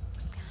me.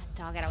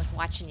 God, dog it, I was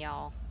watching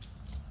y'all.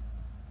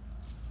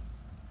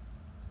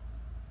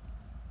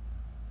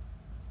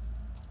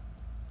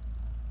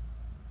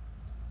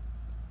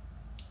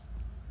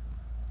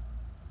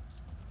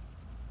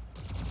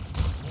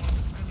 One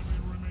enemy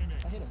remaining.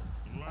 I hit him.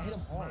 Oh, I hit him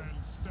hard.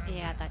 Man standing.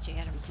 Yeah, I thought you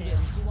hit him He's too. through there.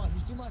 He's through mine.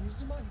 He's through mine. He's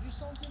through mine. You just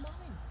saw him through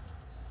mine.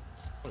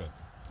 What up?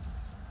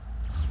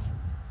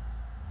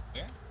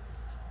 Where?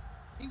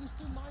 He was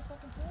through my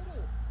fucking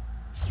portal.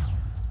 Too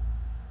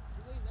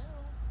late now.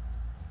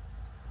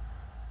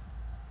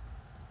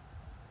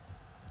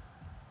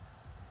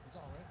 He's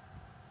alright.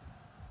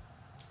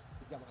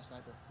 He's got my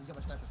sniper. He's got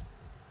my sniper.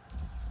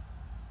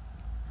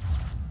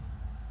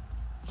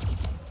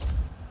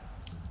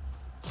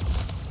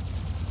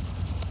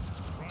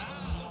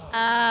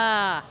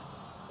 Ah.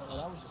 Oh,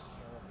 that was just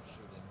terrible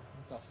shooting.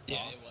 What the fuck?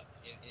 Yeah, it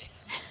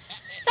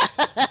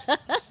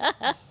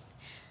was.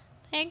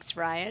 Thanks,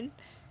 Ryan.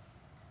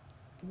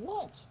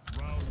 What?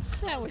 Round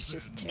That was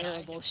just starts in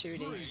terrible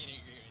shooting.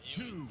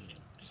 2,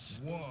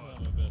 1.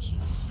 My best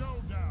shooter.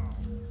 Showdown.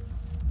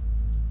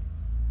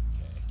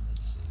 Okay,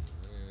 let's see.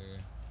 Where?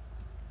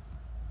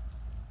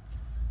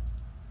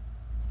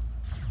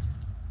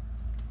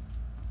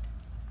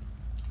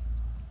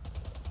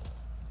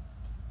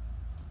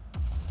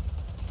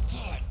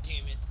 God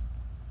damn it.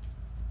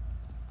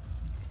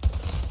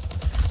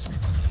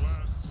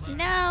 Last man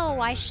No,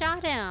 I standing.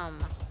 shot him.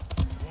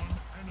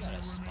 One Got enemy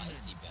a remaining.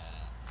 spicy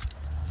bat.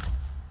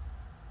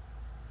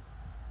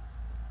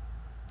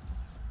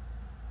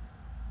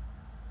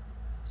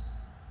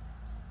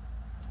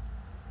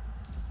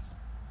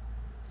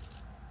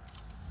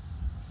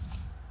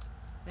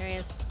 There he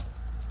is.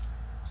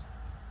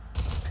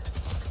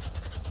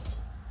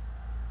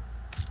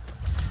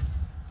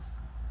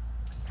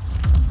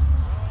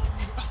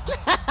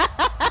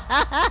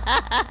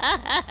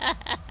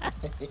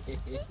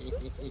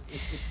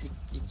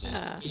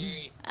 Just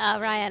scary.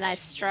 Ryan, I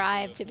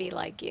strive to be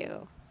like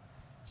you.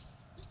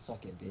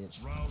 Suck it,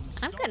 bitch. Round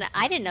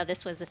I didn't know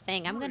this was a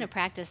thing. I'm gonna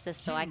practice this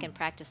so I can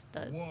practice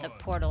the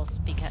portals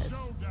because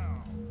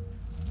Showdown.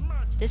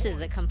 Match this is a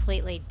point.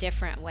 completely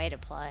different way to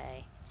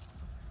play.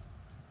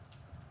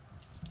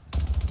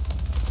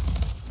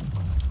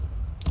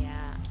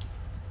 Yeah.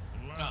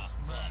 Last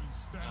Oh, man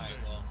fuck. Alright,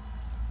 standing. well.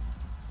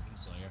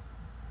 Kingslayer.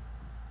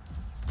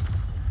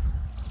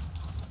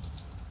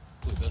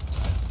 We both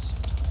died at the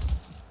same time.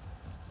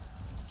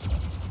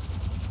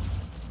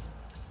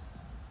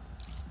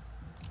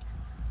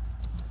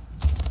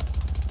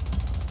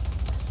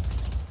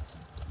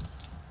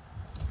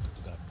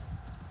 Okay.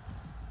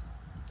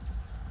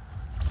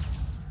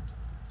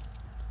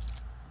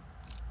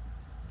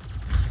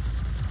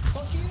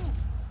 Fuck you!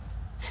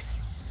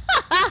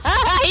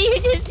 You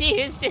just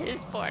used his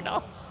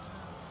portal.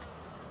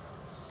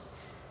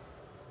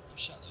 I've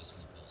shot those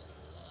people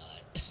a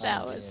lot.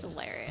 That I was did.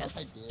 hilarious.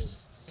 I did.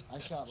 I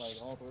shot like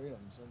all three of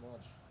them so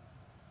much.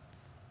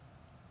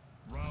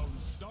 Round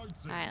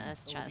starts in Alright,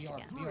 let's try this BR,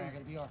 again. BR, I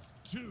got a BR.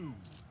 2,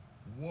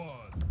 1.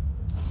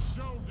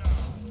 Showdown.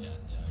 Yeah,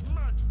 yeah,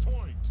 Match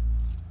point.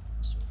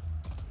 so,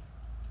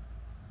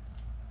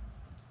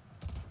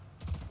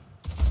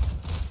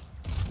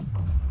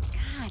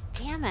 God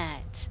damn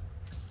it.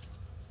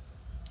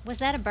 Was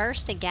that a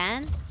burst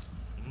again?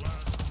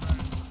 Last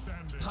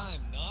man standing.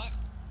 I'm not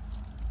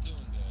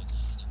doing good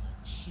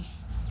anymore.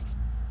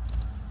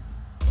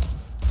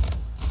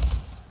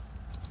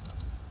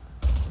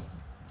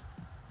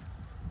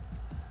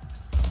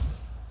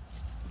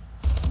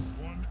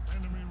 One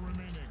enemy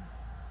remaining.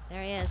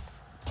 There he is.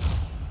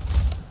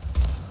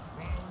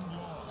 Round Guys,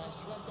 lost.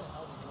 you guys gotta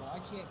help me, bro. I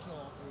can't kill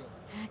all three of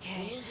them. We're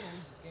Okay. literally gonna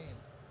lose this game.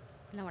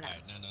 No, we're not.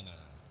 Alright, no.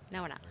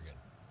 No, we're not. We're good.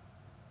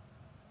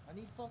 I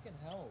need fucking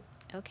help.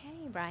 Okay,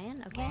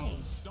 Brian. Okay.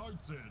 Round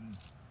starts in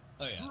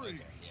Oh yeah, 3, okay,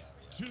 yeah.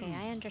 2, Okay,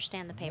 I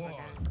understand the paper 1.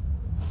 gun.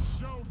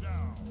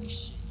 Showdown.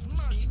 Shit.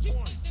 Match You did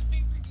point. the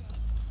paper gun.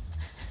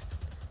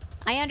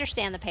 I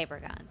understand the paper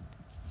gun.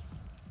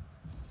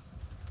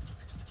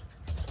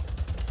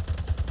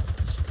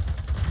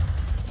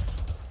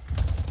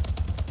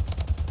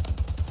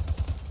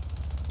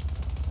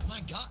 My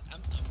god,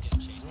 I'm getting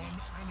chased One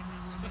down. enemy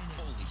remaining.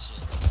 Holy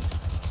shit.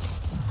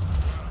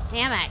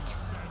 Damn it.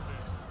 Standing.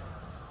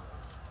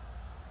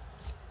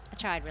 I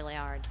tried really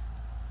hard.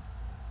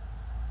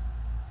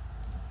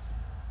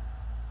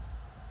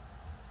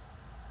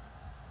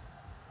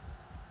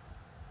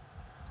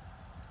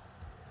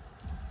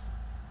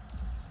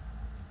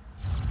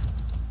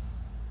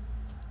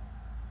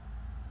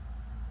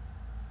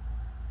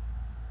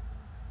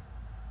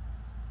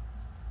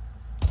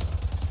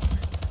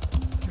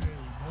 Game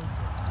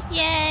over.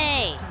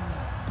 Yay!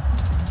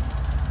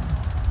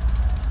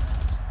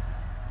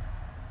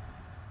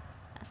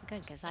 That's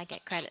good because I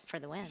get credit for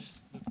the win.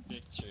 The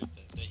picture,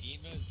 the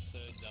emote's so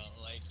dumb,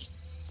 like...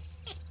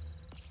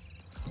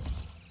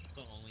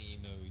 the only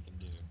emote we can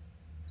do.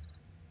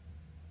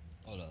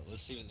 Hold on,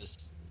 let's see what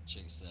this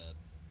chick said.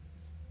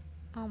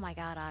 Oh my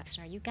god,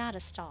 Oxnard, you gotta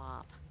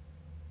stop.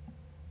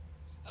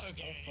 Okay,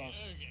 Oh, fuck. okay,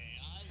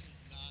 I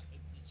did not...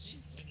 She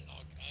said it all...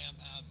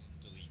 I'm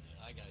deleting it.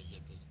 I gotta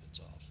get this bitch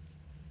off.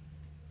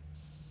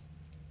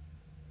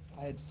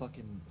 I had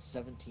fucking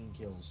 17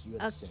 kills. You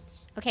had Okay.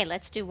 6. Okay,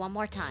 let's do one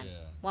more time. Yeah.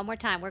 One more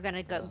time. We're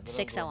gonna go Yeah, then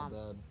I'm 6-0 going on. to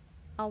bed.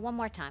 Oh, one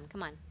more time.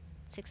 Come on.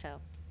 6-0.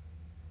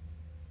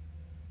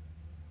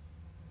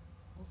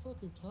 I'm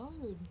fucking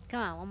tired.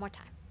 Come on, one more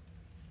time.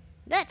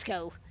 Let's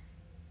go.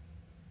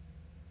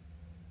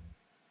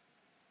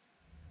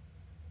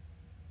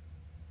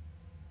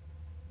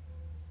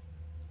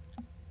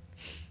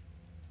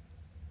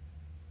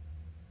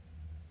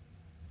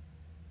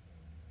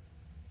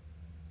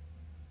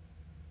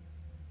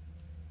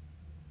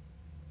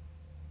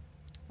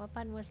 What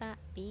button was that?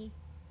 B?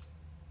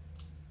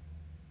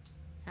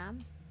 M?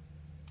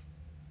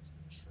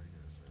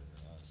 Trigger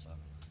for us, I don't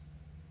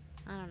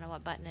know. I don't know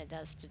what button it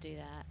does to do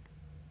that.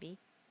 B?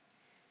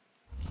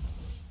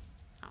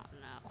 I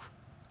don't know.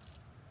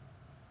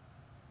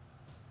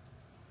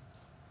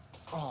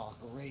 Oh,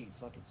 great.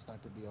 Fucking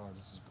Sniper BR.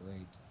 This is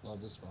great.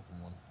 Love this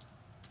fucking one.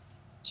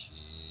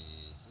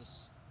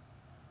 Jesus.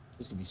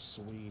 This could be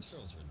sweet. This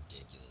girl's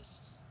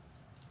ridiculous.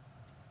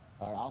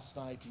 Alright, I'll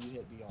snipe. You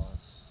hit BR.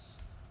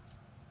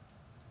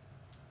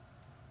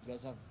 You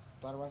guys have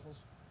battle rifles?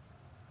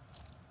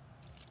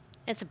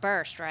 It's a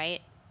burst, right?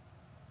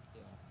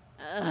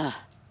 Yeah. Ugh.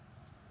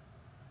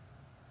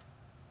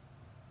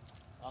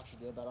 Auction,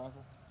 do you have battle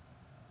rifle?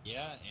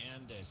 Yeah,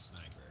 and a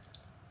sniper.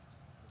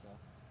 Okay.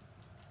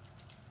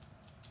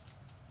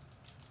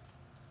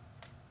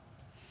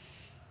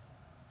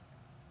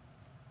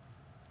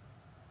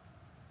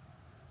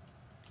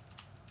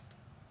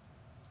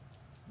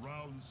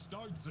 Round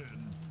starts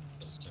in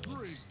Those 3,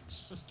 turrets.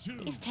 2,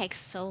 These take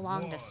so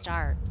long to One.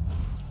 start.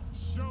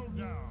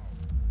 showdown.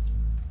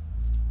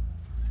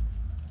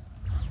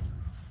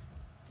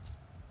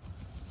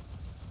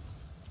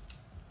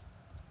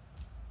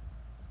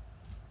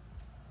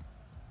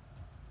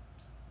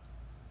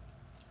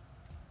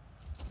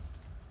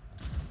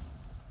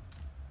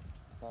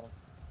 Got him.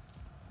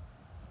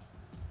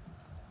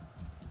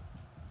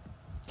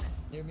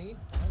 Near me?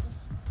 Behind us?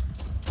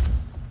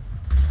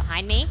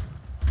 Behind me?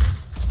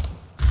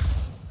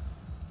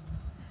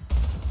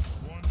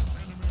 One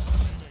enemy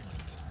remaining.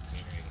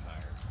 Very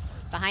higher.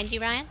 Behind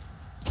you, Ryan?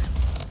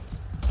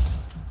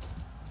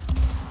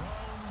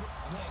 Round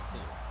Okay, cool.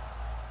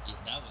 Yeah,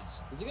 that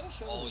was. Is it gonna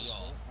show? Oh, me?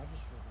 y'all.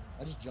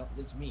 I just jumped.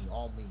 It's me.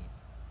 All me.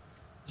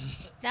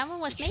 That one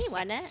was me,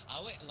 wasn't it?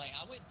 I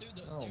went through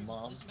the. Oh,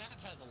 Mom. This map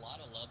has a lot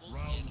of levels,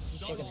 Round and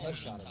Just y'all take a went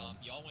headshot up of top. him.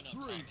 Y'all went up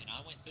 3, top, and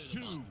I went through the 2,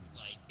 bottom.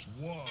 Like,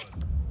 1,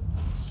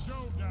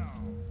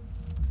 showdown.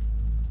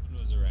 one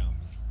was around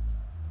me.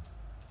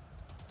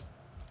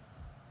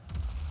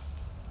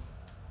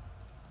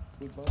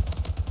 We both.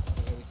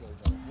 Okay, we killed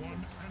each other.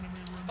 One enemy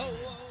remaining. Oh,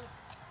 whoa!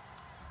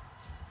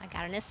 I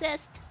got an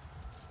assist.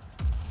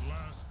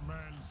 Last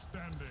man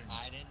standing.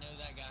 I didn't know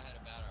that guy had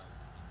a bad armor.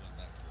 He went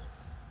back through it.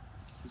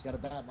 He's got a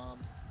bad mom.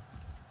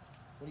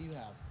 What do you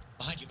have?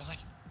 Behind you, behind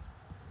you.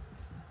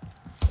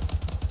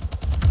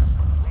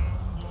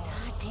 Round God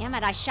lost. damn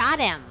it, I shot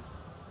him.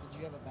 Did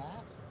you have a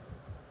bat?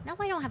 No,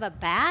 I don't have a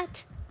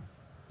bat.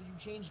 Did you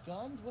change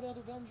guns? What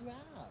other guns you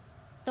have?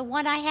 The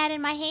one I had in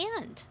my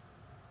hand.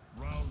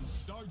 Round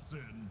starts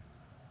in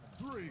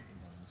 3,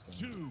 I'm not in this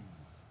game.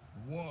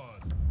 2,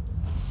 1,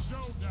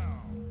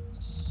 showdown.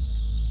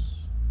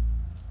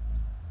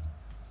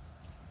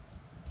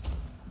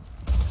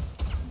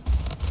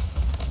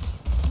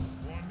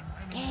 One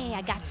enemy Hey,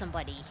 I got remaining.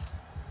 somebody.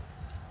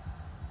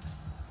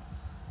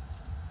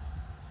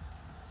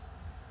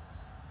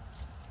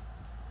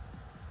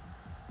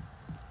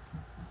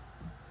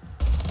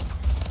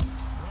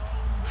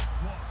 Round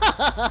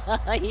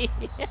 1.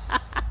 Yeah.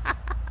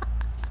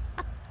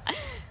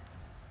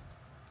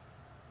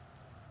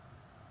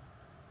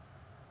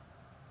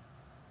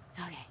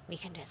 Okay, we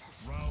can do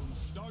this. Round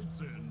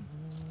starts in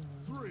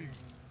 3,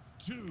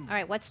 2. All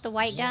right, what's the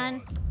white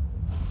gun? 1.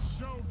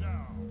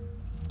 Showdown.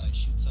 It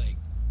shoots like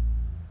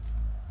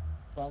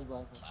Plasma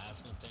rifle.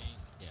 plasma thing.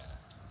 Yeah,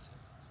 that's it.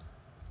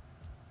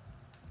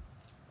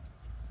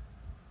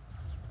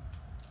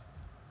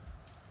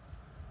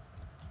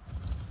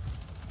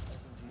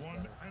 SMG's One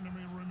better.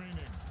 enemy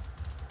remaining.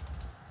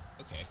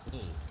 Okay, cool.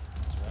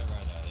 It's right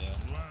out,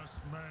 yeah. Last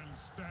man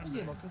What is he,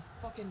 standing. like a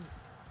fucking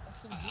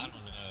SMG? I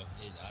don't know.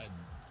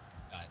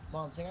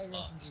 Mom, take out your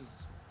Oh. SMG.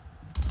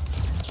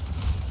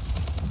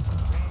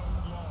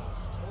 Round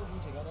lost. Told you,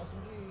 take out the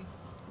SMG.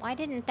 Why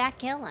didn't that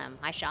kill him?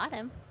 I shot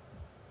him.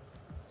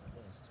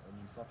 Missed. And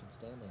you fucking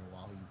stand there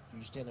while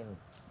you stand there.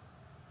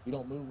 You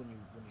don't move when you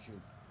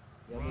shoot.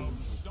 You gotta move when Round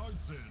you shoot.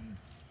 starts in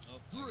Oh,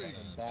 3, I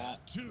got And a bat,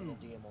 2, and a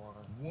DMR.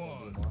 and a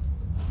 1. DMR.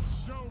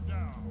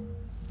 showdown.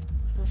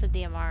 Who's a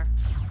DMR?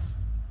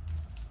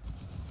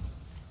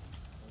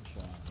 One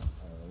shot.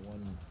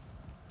 One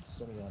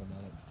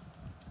semi-automatic.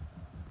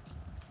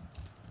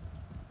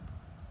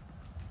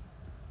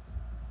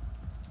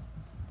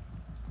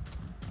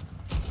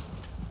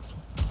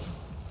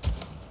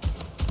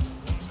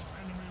 One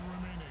enemy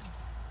remaining.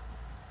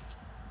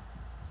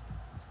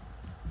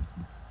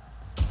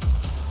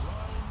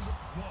 Round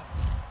 1.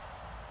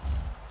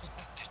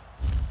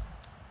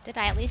 Did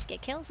I at least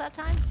get kills that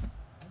time?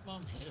 That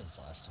mom hit us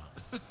last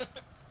time.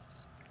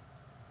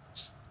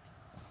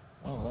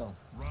 I don't know.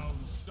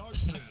 Round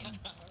starts in I have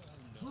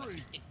no 3,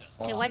 idea.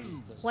 Okay, Oh, what's this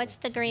pistol. what's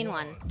the green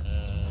one?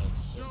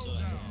 Pistol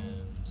Showdown.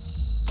 and...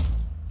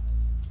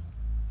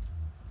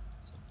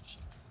 some shit.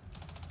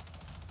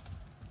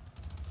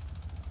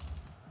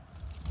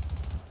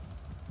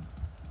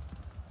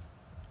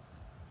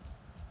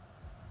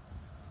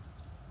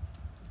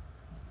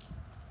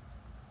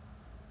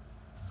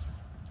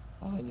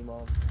 mini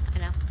mom. I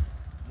know.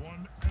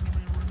 One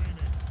enemy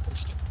remaining.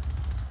 Pushed it.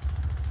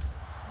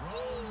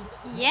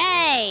 Round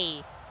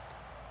Yay! All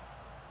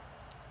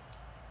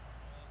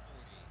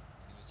three.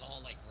 And it was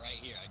all like right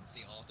here. I can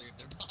see all three of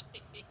their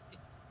bodies.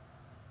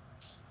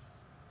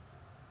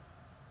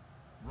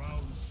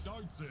 round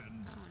starts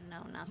in Oh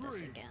no, not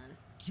this 3, again.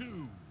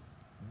 2,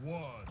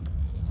 1.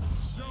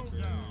 Sniper,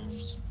 Showdown.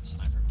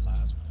 sniper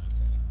plasma.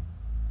 Okay.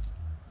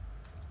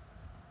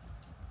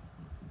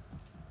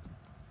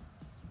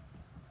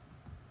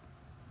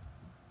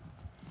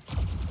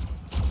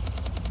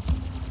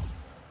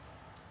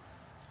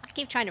 I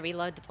keep trying to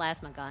reload the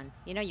plasma gun.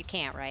 You know you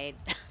can't, right?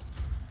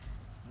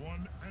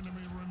 One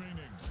enemy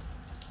remaining.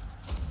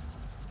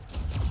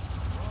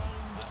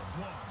 Round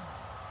 1.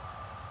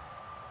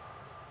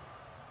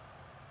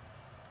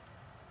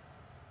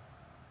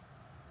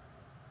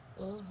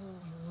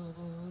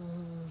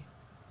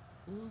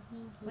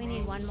 We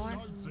need one more.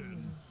 Starts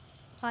in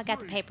Oh, I got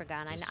the 3, paper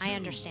gun. I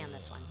understand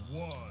this one.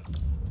 1.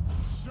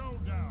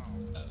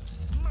 Showdown.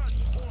 Oh,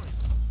 Match point.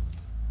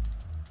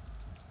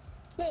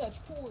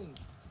 Match point.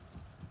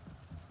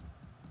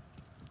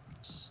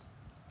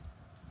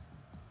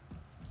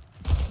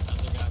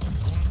 another guy with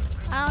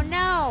respawn. Oh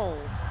no!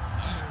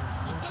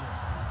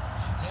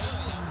 Hell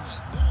yeah, we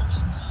went boom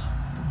that time.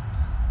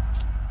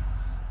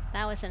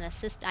 That was an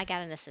assist. I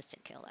got an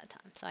assistant kill that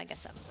time, so I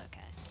guess that was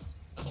okay.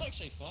 That's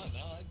actually fun.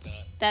 I like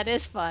that. That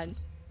is fun.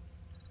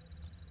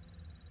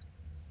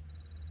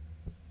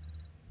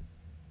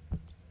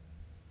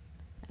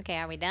 Okay,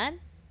 are we done?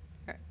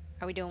 Or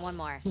are we doing one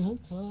more? Okay.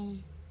 11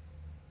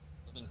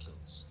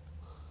 kills.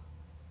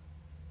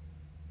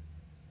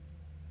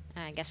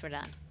 I guess we're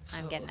done.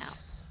 I'm getting out.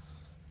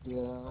 Yeah,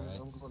 Alright.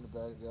 I'm going to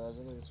bed, guys.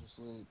 I gotta get some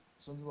sleep.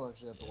 Some people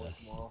actually have to work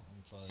tomorrow.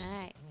 I'm probably.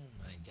 Alright. Oh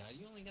my god,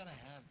 you only got a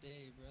half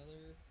day,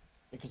 brother.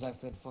 Because I've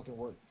been fucking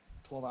work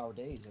 12-hour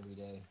days every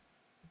day.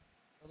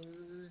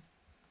 Brother.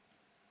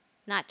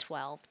 Not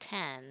 12,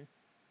 10.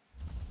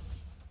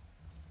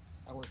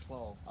 I work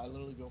 12. I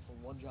literally go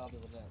from one job to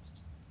the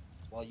next.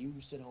 While you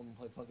sit home and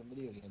play fucking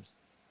video games.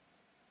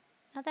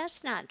 Now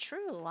that's not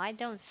true. I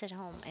don't sit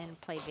home and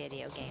play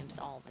video games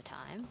all the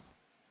time.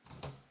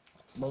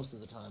 Most of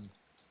the time.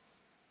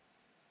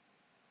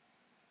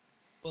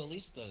 Well, at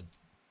least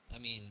I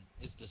mean,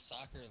 is the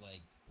soccer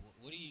like?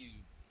 What do you?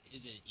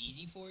 Is it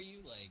easy for you?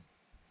 Like,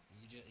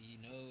 you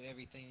know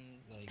everything.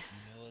 Like,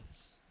 you know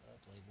what's up.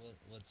 Like,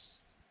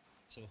 what's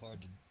so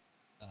hard to?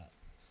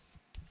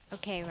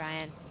 Okay,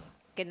 Ryan.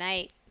 Good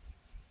night.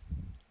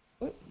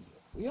 What?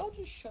 Will y'all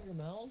just shut your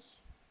mouths?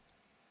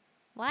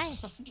 Why?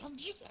 I'm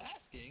just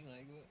asking.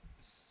 Like, what?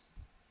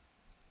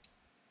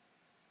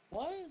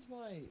 Why is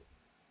my